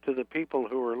to the people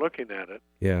who were looking at it.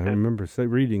 Yeah, I remember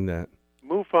reading that.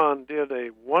 MUFON did a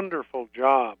wonderful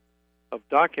job of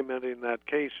documenting that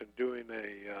case and doing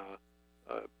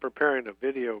preparing a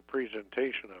video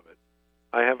presentation of it.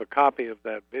 I have a copy of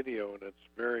that video, and it's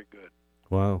very good.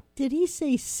 Wow. Did he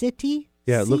say city?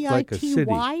 Yeah, it looked like a city.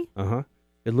 C-I-T-Y?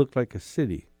 It looked like a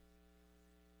city.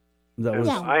 That was.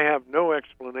 I have no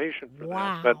explanation for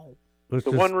Wow. that, but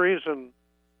the one reason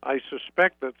I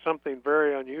suspect that something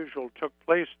very unusual took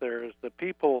place there is the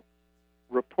people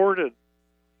reported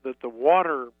that the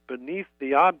water beneath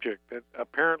the object that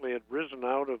apparently had risen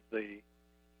out of the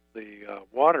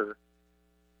water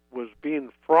was being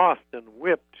frothed and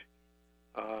whipped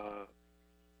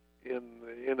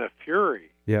in a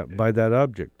fury. Yeah, by that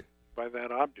object. By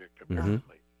that object,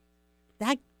 apparently.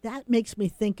 That makes me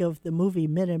think of the movie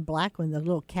Men in Black when the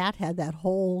little cat had that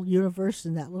whole universe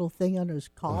and that little thing under his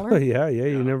collar. Yeah,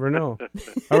 you never know.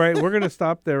 All right, we're going to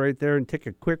stop there right there and take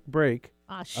a quick break.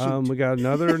 Ah, shoot. We got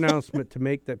another announcement to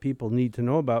make that people need to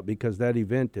know about because that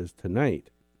event is tonight.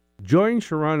 Join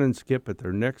Sharon and Skip at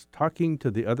their next Talking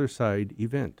to the Other Side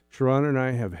event. Sharon and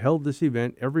I have held this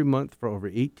event every month for over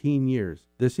 18 years.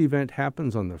 This event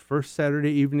happens on the first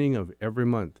Saturday evening of every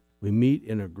month. We meet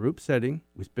in a group setting.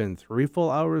 We spend 3 full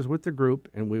hours with the group,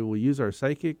 and we will use our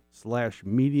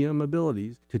psychic/medium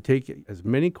abilities to take as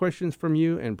many questions from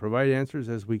you and provide answers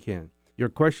as we can. Your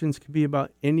questions can be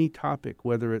about any topic,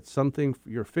 whether it's something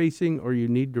you're facing or you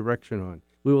need direction on.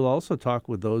 We will also talk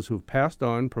with those who've passed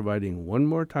on, providing one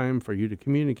more time for you to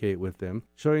communicate with them,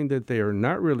 showing that they are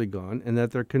not really gone and that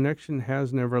their connection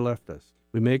has never left us.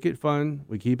 We make it fun,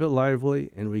 we keep it lively,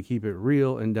 and we keep it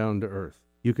real and down to earth.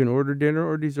 You can order dinner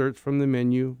or desserts from the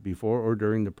menu before or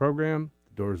during the program.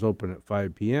 The doors open at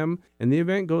 5 p.m., and the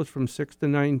event goes from 6 to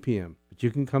 9 p.m., but you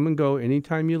can come and go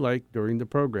anytime you like during the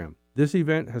program. This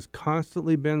event has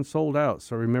constantly been sold out,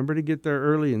 so remember to get there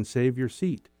early and save your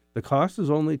seat. The cost is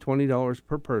only $20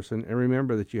 per person, and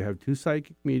remember that you have 2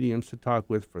 psychic mediums to talk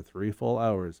with for 3 full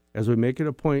hours, as we make it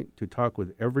a point to talk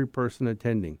with every person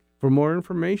attending. For more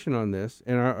information on this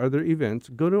and our other events,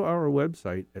 go to our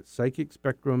website at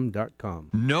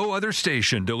psychicspectrum.com. No other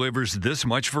station delivers this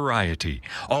much variety.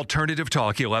 Alternative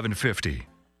Talk 1150.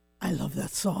 I love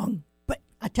that song. But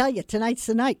I tell you, tonight's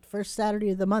the night, first Saturday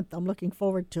of the month. I'm looking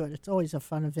forward to it. It's always a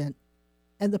fun event.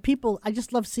 And the people, I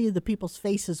just love seeing the people's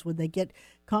faces when they get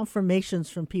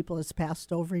confirmations from people that's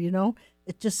passed over, you know?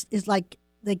 It just is like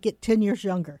they get 10 years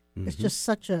younger. Mm-hmm. It's just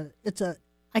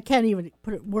I can't even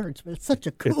put it in words, but it's such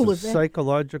a cool event. It's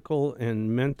psychological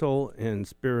and mental and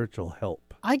spiritual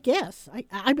help. I guess.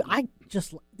 I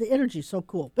just, the energy's so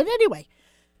cool. But anyway,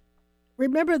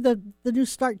 remember the new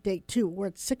start date, too, where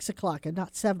it's 6 o'clock and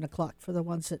not 7 o'clock for the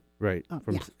ones that... Right.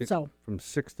 From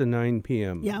 6 to 9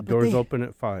 p.m. Yeah, Doors open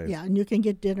at 5. Yeah, and you can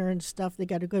get dinner and stuff. They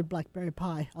got a good blackberry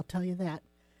pie, I'll tell you that.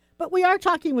 But we are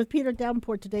talking with Peter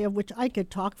Davenport today, of which I could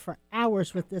talk for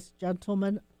hours with this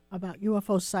gentleman about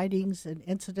UFO sightings and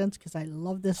incidents, because I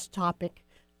love this topic.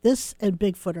 This and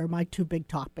Bigfoot are my two big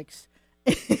topics.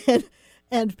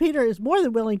 And Peter is more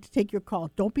than willing to take your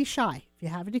call. Don't be shy. If you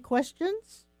have any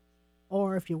questions,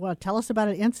 or if you want to tell us about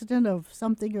an incident of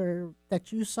something or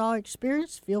that you saw,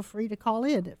 experienced, feel free to call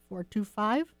in at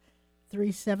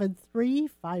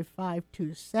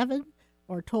 425-373-5527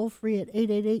 or toll free at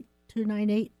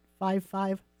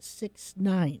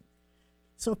 888-298-5569.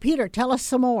 So, Peter, tell us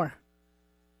some more.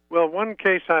 Well, one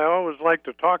case I always like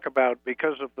to talk about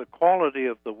because of the quality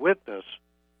of the witness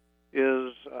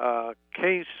is a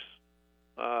case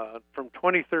from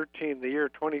 2013, the year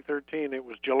 2013. It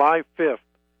was July 5th,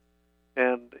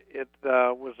 and it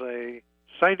was a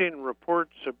sighting report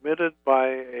submitted by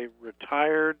a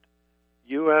retired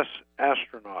U.S.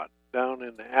 astronaut down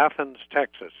in Athens,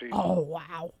 Texas.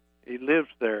 Wow. He lives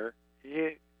there.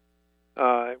 It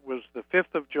was the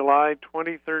 5th of July,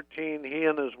 2013. He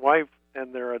and his wife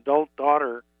and their adult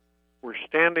daughter were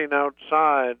standing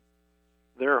outside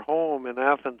their home in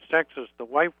Athens, Texas. The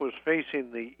wife was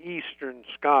facing the eastern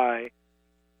sky.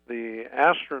 The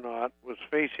astronaut was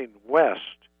facing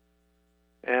west.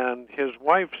 And his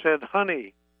wife said,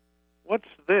 "Honey, what's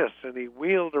this?" And he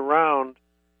wheeled around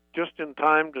just in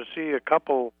time to see a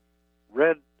couple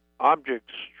red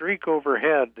objects streak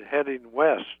overhead heading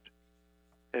west.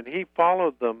 And he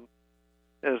followed them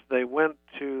as they went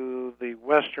to the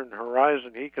western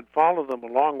horizon. He could follow them a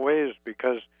long ways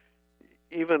because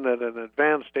even at an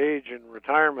advanced age in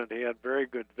retirement, he had very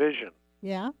good vision.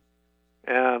 Yeah.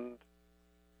 And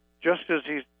just as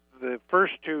the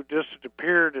first two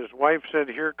disappeared, his wife said,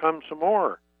 "Here come some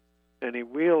more." And he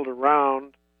wheeled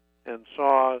around and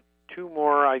saw two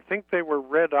more. I think they were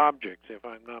red objects, if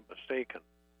I'm not mistaken.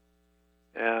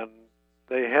 And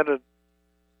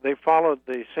they followed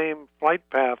the same flight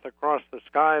path across the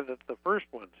sky that the first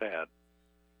ones had.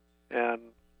 And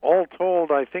all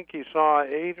told, I think he saw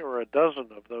 8 or a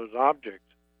dozen of those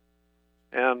objects.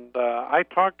 And I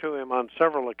talked to him on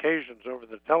several occasions over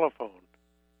the telephone,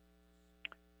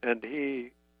 and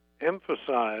he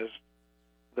emphasized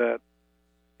that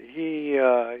he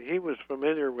was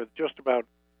familiar with just about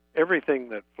everything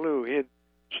that flew. He had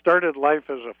started life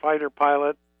as a fighter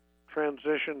pilot,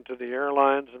 transitioned to the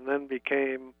airlines, and then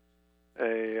became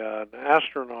an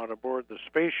astronaut aboard the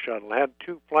space shuttle. Had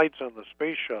 2 flights on the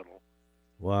space shuttle.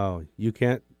 Wow, you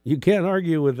can't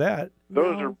argue with that.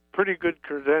 Those are pretty good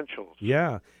credentials.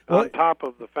 Yeah. On top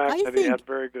of the fact that he had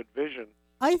very good vision.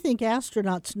 I think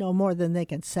astronauts know more than they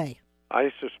can say.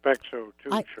 I suspect so,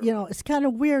 too. Sure. It's kind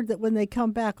of weird that when they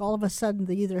come back, all of a sudden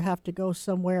they either have to go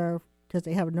somewhere because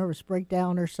they have a nervous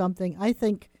breakdown or something. I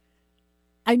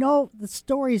know the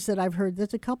stories that I've heard,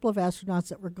 there's a couple of astronauts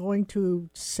that were going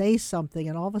to say something,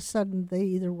 and all of a sudden they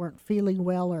either weren't feeling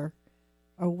well or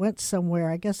went somewhere,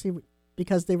 I guess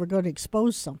because they were going to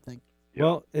expose something.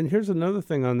 Well, and here's another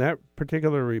thing on that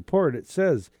particular report. It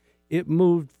says it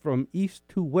moved from east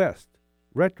to west,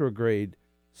 retrograde,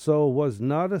 so was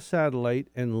not a satellite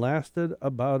and lasted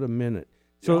about a minute.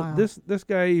 So this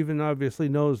guy even obviously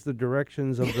knows the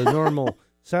directions of the normal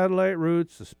satellite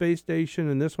routes, the space station,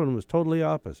 and this one was totally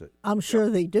opposite. I'm sure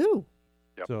they do.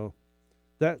 Yep. So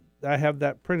that I have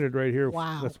that printed right here.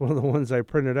 Wow. That's one of the ones I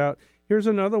printed out. Here's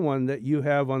another one that you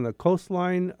have on the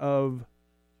coastline of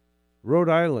Rhode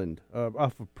Island,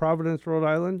 off of Providence, Rhode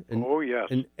Island. Yes.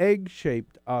 An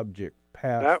egg-shaped object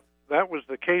passed. That was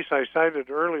the case I cited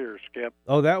earlier, Skip.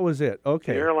 Oh, that was it.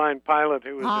 Okay. The airline pilot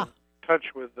who was in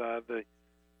touch with the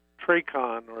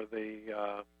TRACON, or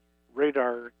the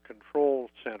Radar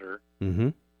Control Center, mm-hmm.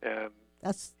 and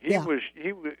he was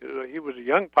a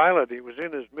young pilot. He was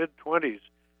in his mid-20s.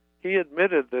 He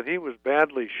admitted that he was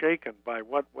badly shaken by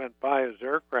what went by his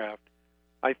aircraft.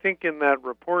 I think in that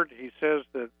report he says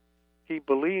that he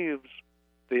believes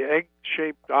the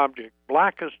egg-shaped object,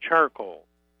 black as charcoal,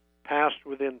 passed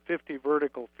within 50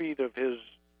 vertical feet of his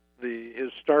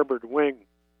starboard wing,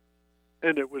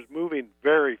 and it was moving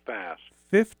very fast.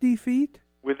 50 feet?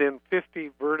 Within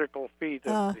 50 vertical feet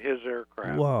of his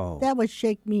aircraft. Wow. That would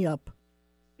shake me up.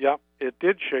 Yep, it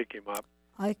did shake him up.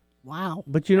 Wow.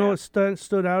 But you know what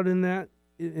stood out in that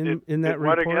in that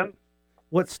report? What again?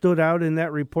 What stood out in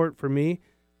that report for me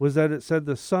was that it said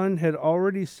the sun had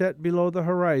already set below the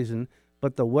horizon,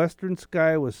 but the western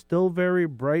sky was still very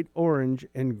bright orange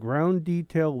and ground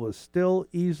detail was still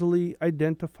easily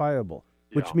identifiable.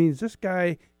 which means this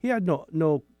guy, he had no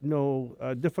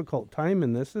difficult time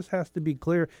in this. This has to be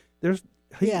clear.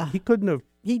 He couldn't have.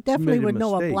 He definitely would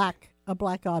know mistake. a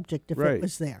black object if Right. it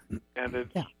was there. And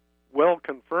it's well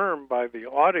confirmed by the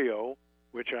audio,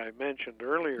 which I mentioned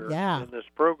earlier in this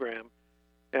program.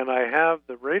 And I have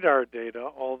the radar data,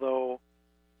 although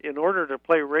in order to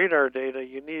play radar data,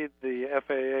 you need the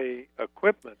FAA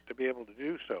equipment to be able to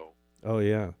do so. Oh,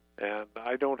 yeah. And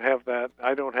I don't have that.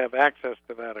 I don't have access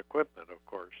to that equipment, of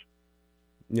course.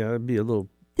 Yeah, that'd be a little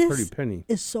This pretty penny.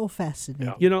 is so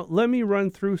fascinating. You know, let me run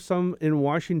through some in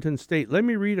Washington State. Let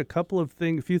me read a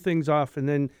few things off, and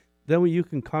then you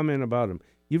can comment about them.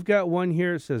 You've got one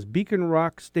here. It says Beacon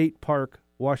Rock State Park,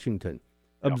 Washington.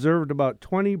 Observed about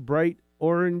 20 bright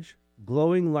orange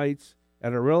glowing lights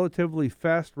at a relatively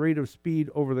fast rate of speed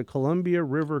over the Columbia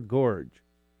River Gorge.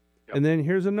 And then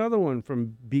here's another one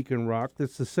from Beacon Rock.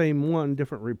 That's the same one,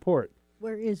 different report.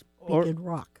 Where is Beacon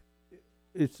Rock?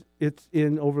 It's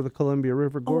in over the Columbia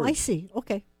River Gorge. Oh, I see.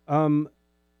 Okay.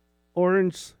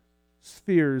 Orange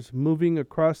spheres moving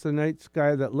across the night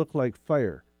sky that look like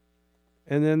fire.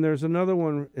 And then there's another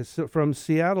one. It's from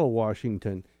Seattle,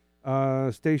 Washington.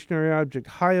 Stationary object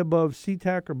high above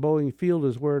SeaTac or Boeing Field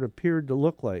is where it appeared to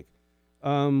look like.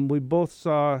 We both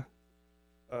saw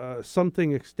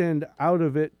something extend out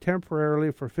of it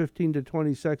temporarily for 15 to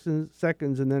 20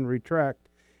 seconds and then retract.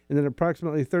 And then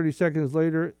approximately 30 seconds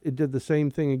later, it did the same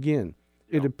thing again.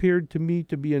 It appeared to me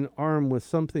to be an arm with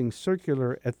something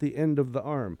circular at the end of the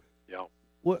arm. Yeah.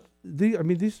 What? These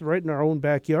are right in our own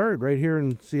backyard, right here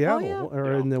in Seattle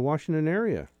or in the Washington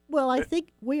area. Well, I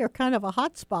think we are kind of a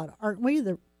hot spot, aren't we?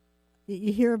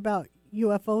 You hear about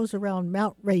UFOs around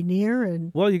Mount Rainier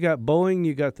and... Well, you got Boeing,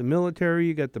 you got the military,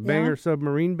 you got the Bangor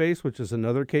submarine base, which is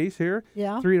another case here.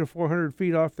 Yeah. 300 to 400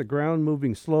 feet off the ground,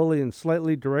 moving slowly and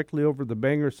slightly directly over the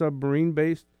Bangor submarine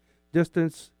base.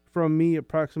 Distance from me,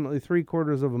 approximately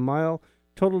 3/4 of a mile.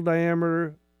 Total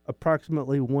diameter,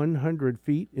 approximately 100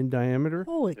 feet in diameter.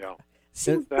 Holy cow.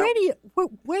 See, where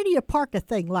do you park a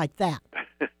thing like that?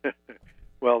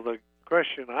 Well, the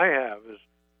question I have is,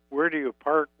 where do you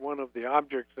park one of the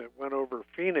objects that went over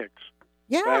Phoenix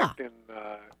back in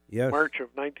March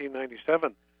of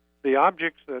 1997? The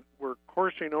objects that were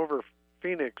coursing over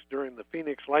Phoenix during the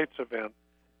Phoenix Lights event,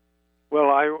 well,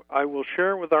 I will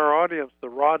share with our audience the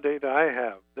raw data I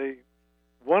have.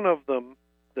 One of them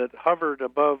that hovered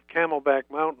above Camelback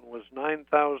Mountain was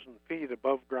 9,000 feet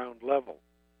above ground level.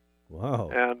 Wow.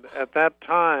 And at that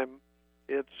time,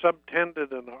 it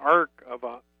subtended an arc of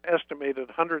an estimated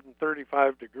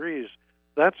 135 degrees.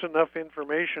 That's enough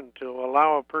information to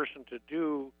allow a person to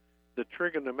do the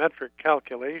trigonometric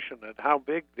calculation at how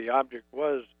big the object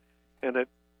was, and it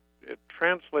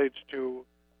translates to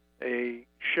a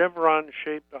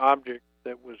chevron-shaped object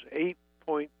that was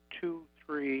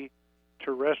 8.23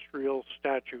 terrestrial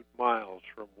statute miles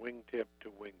from wingtip to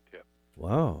wingtip.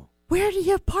 Wow. Where do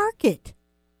you park it?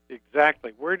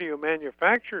 Exactly. Where do you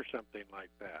manufacture something like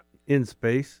that? In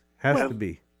space. Has to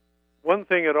be. One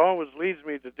thing it always leads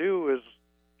me to do is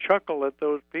chuckle at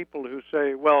those people who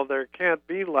say, well, there can't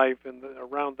be life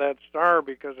around that star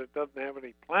because it doesn't have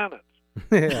any planets.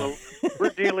 So we're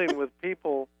dealing with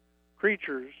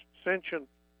creatures, sentient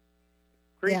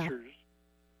creatures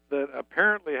that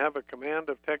apparently have a command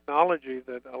of technology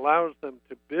that allows them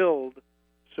to build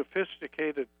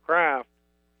sophisticated craft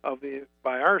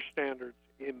by our standards,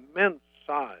 immense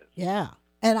size. Yeah.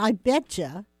 And I bet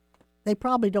you they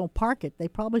probably don't park it. They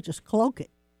probably just cloak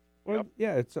it. Well,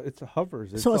 it's a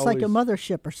hovers. So it's like a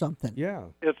mothership or something.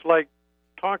 Yeah. It's like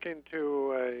talking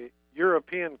to a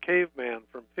European caveman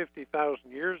from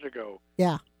 50,000 years ago.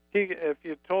 Yeah. If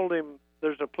you told him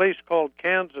there's a place called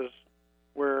Kansas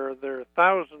where there are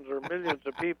thousands or millions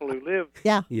of people who live,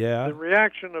 the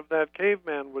reaction of that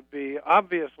caveman would be,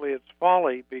 obviously it's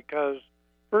folly, because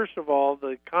first of all,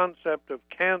 the concept of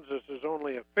Kansas is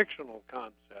only a fictional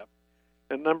concept.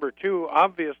 And number two,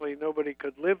 obviously nobody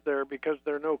could live there because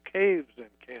there are no caves in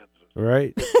Kansas.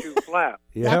 Right. It's too flat.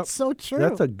 Yep. That's so true.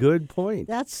 That's a good point.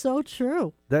 That's so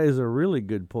true. That is a really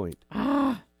good point.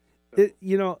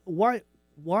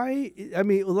 Why? I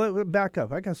mean, back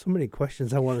up. I got so many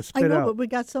questions I want to spit out. I know, but we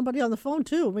got somebody on the phone,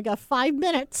 too. We got 5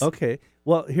 minutes. Okay.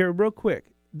 Well, here, real quick.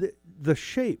 The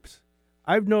shapes.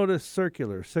 I've noticed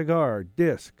circular, cigar,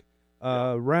 disc,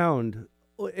 round,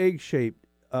 egg-shaped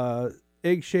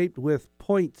with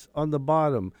points on the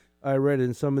bottom, I read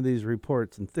in some of these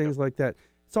reports and things like that.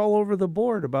 It's all over the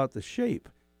board about the shape.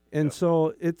 And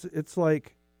so it's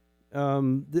like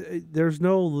there's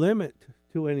no limit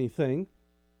to anything.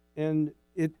 And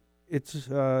it's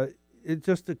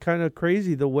just kind of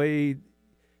crazy the way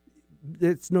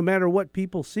it's no matter what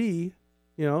people see,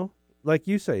 like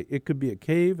you say, it could be a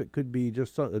cave. It could be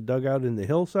just a dugout in the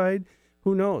hillside.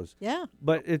 Who knows? Yeah.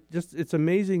 But it's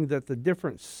amazing that the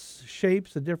different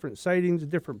shapes, the different sightings, the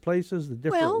different places, the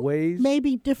different ways.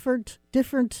 Maybe different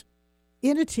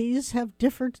entities have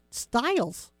different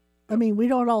styles. I mean, we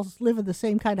don't all live in the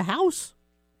same kind of house.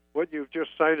 What you've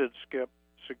just cited, Skip,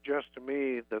 suggests to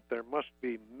me that there must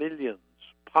be millions,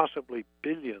 possibly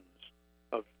billions,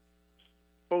 of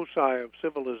foci of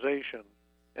civilization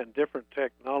and different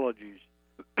technologies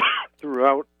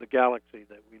throughout the galaxy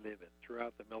that we live in,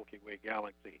 throughout the Milky Way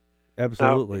galaxy.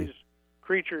 Absolutely. Now, these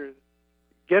creatures,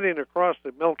 getting across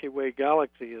the Milky Way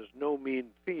galaxy is no mean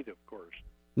feat, of course.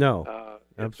 No,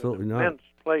 absolutely it's an not. immense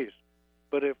place.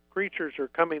 But if creatures are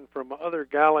coming from other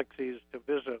galaxies to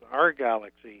visit our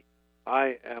galaxy,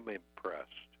 I am impressed.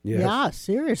 Yes. Yeah,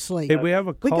 seriously. Hey, we have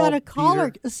a call. We got a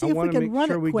caller. Peter. See if we can run it quick. I want to make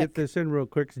sure we get this in real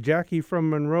quick. It's Jackie from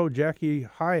Monroe. Jackie,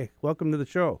 hi. Welcome to the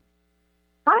show.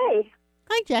 Hi.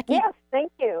 Hi, Jackie. Yes,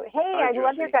 thank you. Hey, Hi, I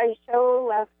love your guys' show.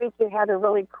 Last week you had a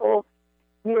really cool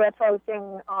UFO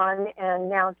thing on, and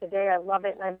now today I love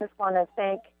it. And I just want to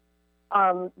thank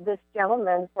this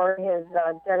gentleman for his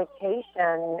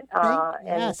dedication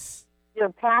and your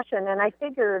passion. And I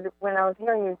figured when I was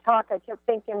hearing you talk, I kept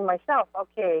thinking to myself,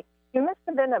 okay, you must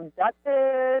have been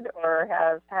abducted or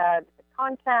have had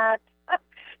contact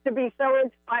to be so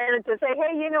inspired to say,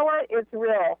 hey, you know what, it's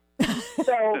real.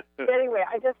 So anyway,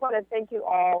 I just want to thank you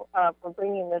all for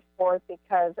bringing this forth,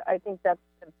 because I think that's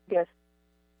the biggest,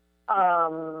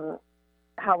 how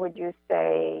would you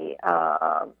say,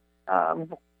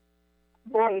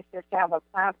 voice, is to have a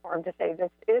platform to say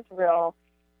this is real.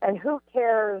 And who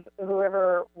cares,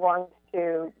 whoever wants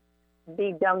to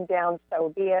be dumbed down, so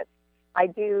be it. I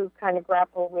do kind of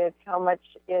grapple with how much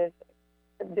is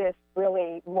this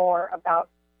really more about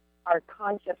our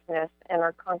consciousness and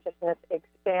our consciousness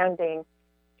expanding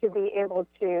to be able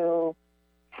to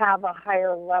have a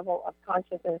higher level of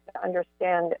consciousness to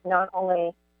understand not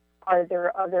only are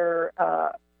there other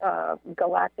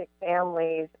galactic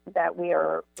families that we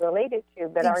are related to,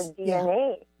 but our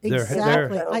DNA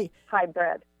exactly. is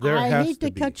hybrid. I hate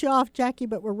to cut you off, Jackie,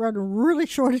 but we're running really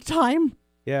short of time.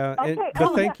 Yeah, okay.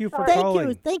 But thank you for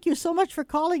calling. Thank you so much for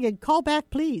calling, and call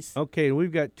back, please. Okay,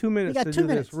 we've got 2 minutes to do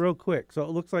this real quick. So it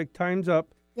looks like time's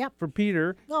up for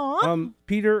Peter.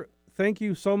 Peter, thank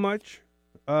you so much.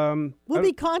 We'll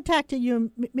be contacting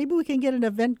you. Maybe we can get an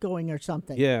event going or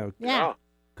something. Yeah. Yeah.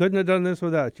 Couldn't have done this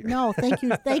without you. No, thank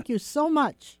you. Thank you so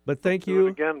much. But thank Do you.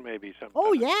 it again maybe sometime.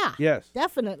 Oh, yeah. Yes.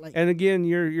 Definitely. And again,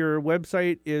 your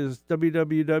website is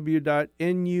www.nuforc.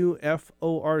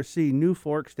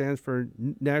 NUFORC stands for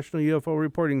National UFO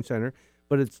Reporting Center,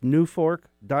 but it's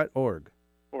nuforc.org.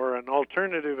 Or an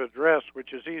alternative address,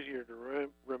 which is easier to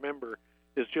remember,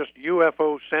 is just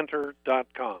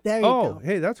ufocenter.com. There you go.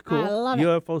 Hey, that's cool. I love it.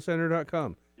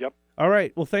 UFOcenter.com. Yep. All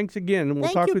right. Well, thanks again, and we'll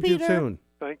Thank talk you, with Peter. you soon.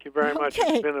 Thank you very much.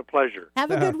 Okay. It's been a pleasure.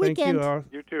 Have a good weekend. Thank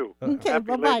You too. Okay, Happy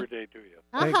bye-bye. Labor Day to you.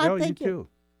 Thank you too.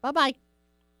 Bye-bye.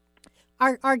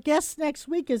 Our guest next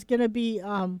week is going to be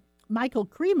Michael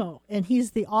Cremo, and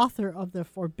he's the author of The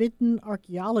Forbidden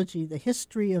Archaeology, The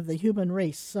History of the Human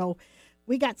Race. So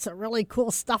we got some really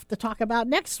cool stuff to talk about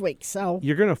next week. So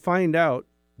You're going to find out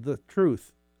the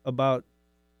truth about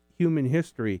human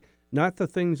history, not the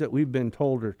things that we've been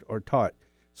told or taught.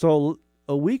 So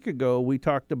a week ago, we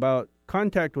talked about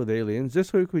contact with aliens.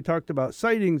 This week, we talked about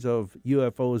sightings of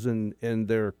UFOs and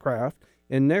their craft.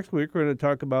 And next week, we're going to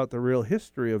talk about the real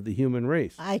history of the human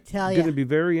race. I tell It's you, going to be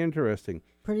very interesting.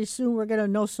 pretty soon we're going to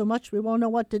know so much we won't know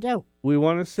what to do. We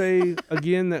want to say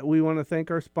again that we want to thank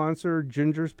our sponsor,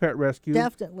 Ginger's Pet Rescue.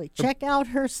 Definitely. Check out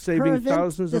her Saving event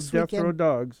thousands this of death row weekend.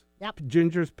 dogs. Yep.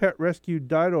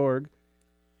 Ginger'sPetRescue.org.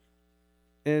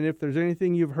 And if there's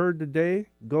anything you've heard today,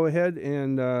 go ahead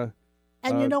and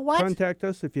you know what? contact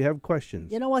us if you have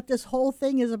questions. You know what this whole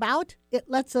thing is about? It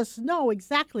lets us know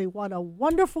exactly what a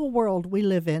wonderful world we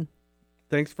live in.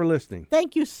 Thanks for listening.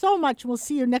 Thank you so much. We'll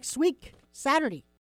see you next week, Saturday.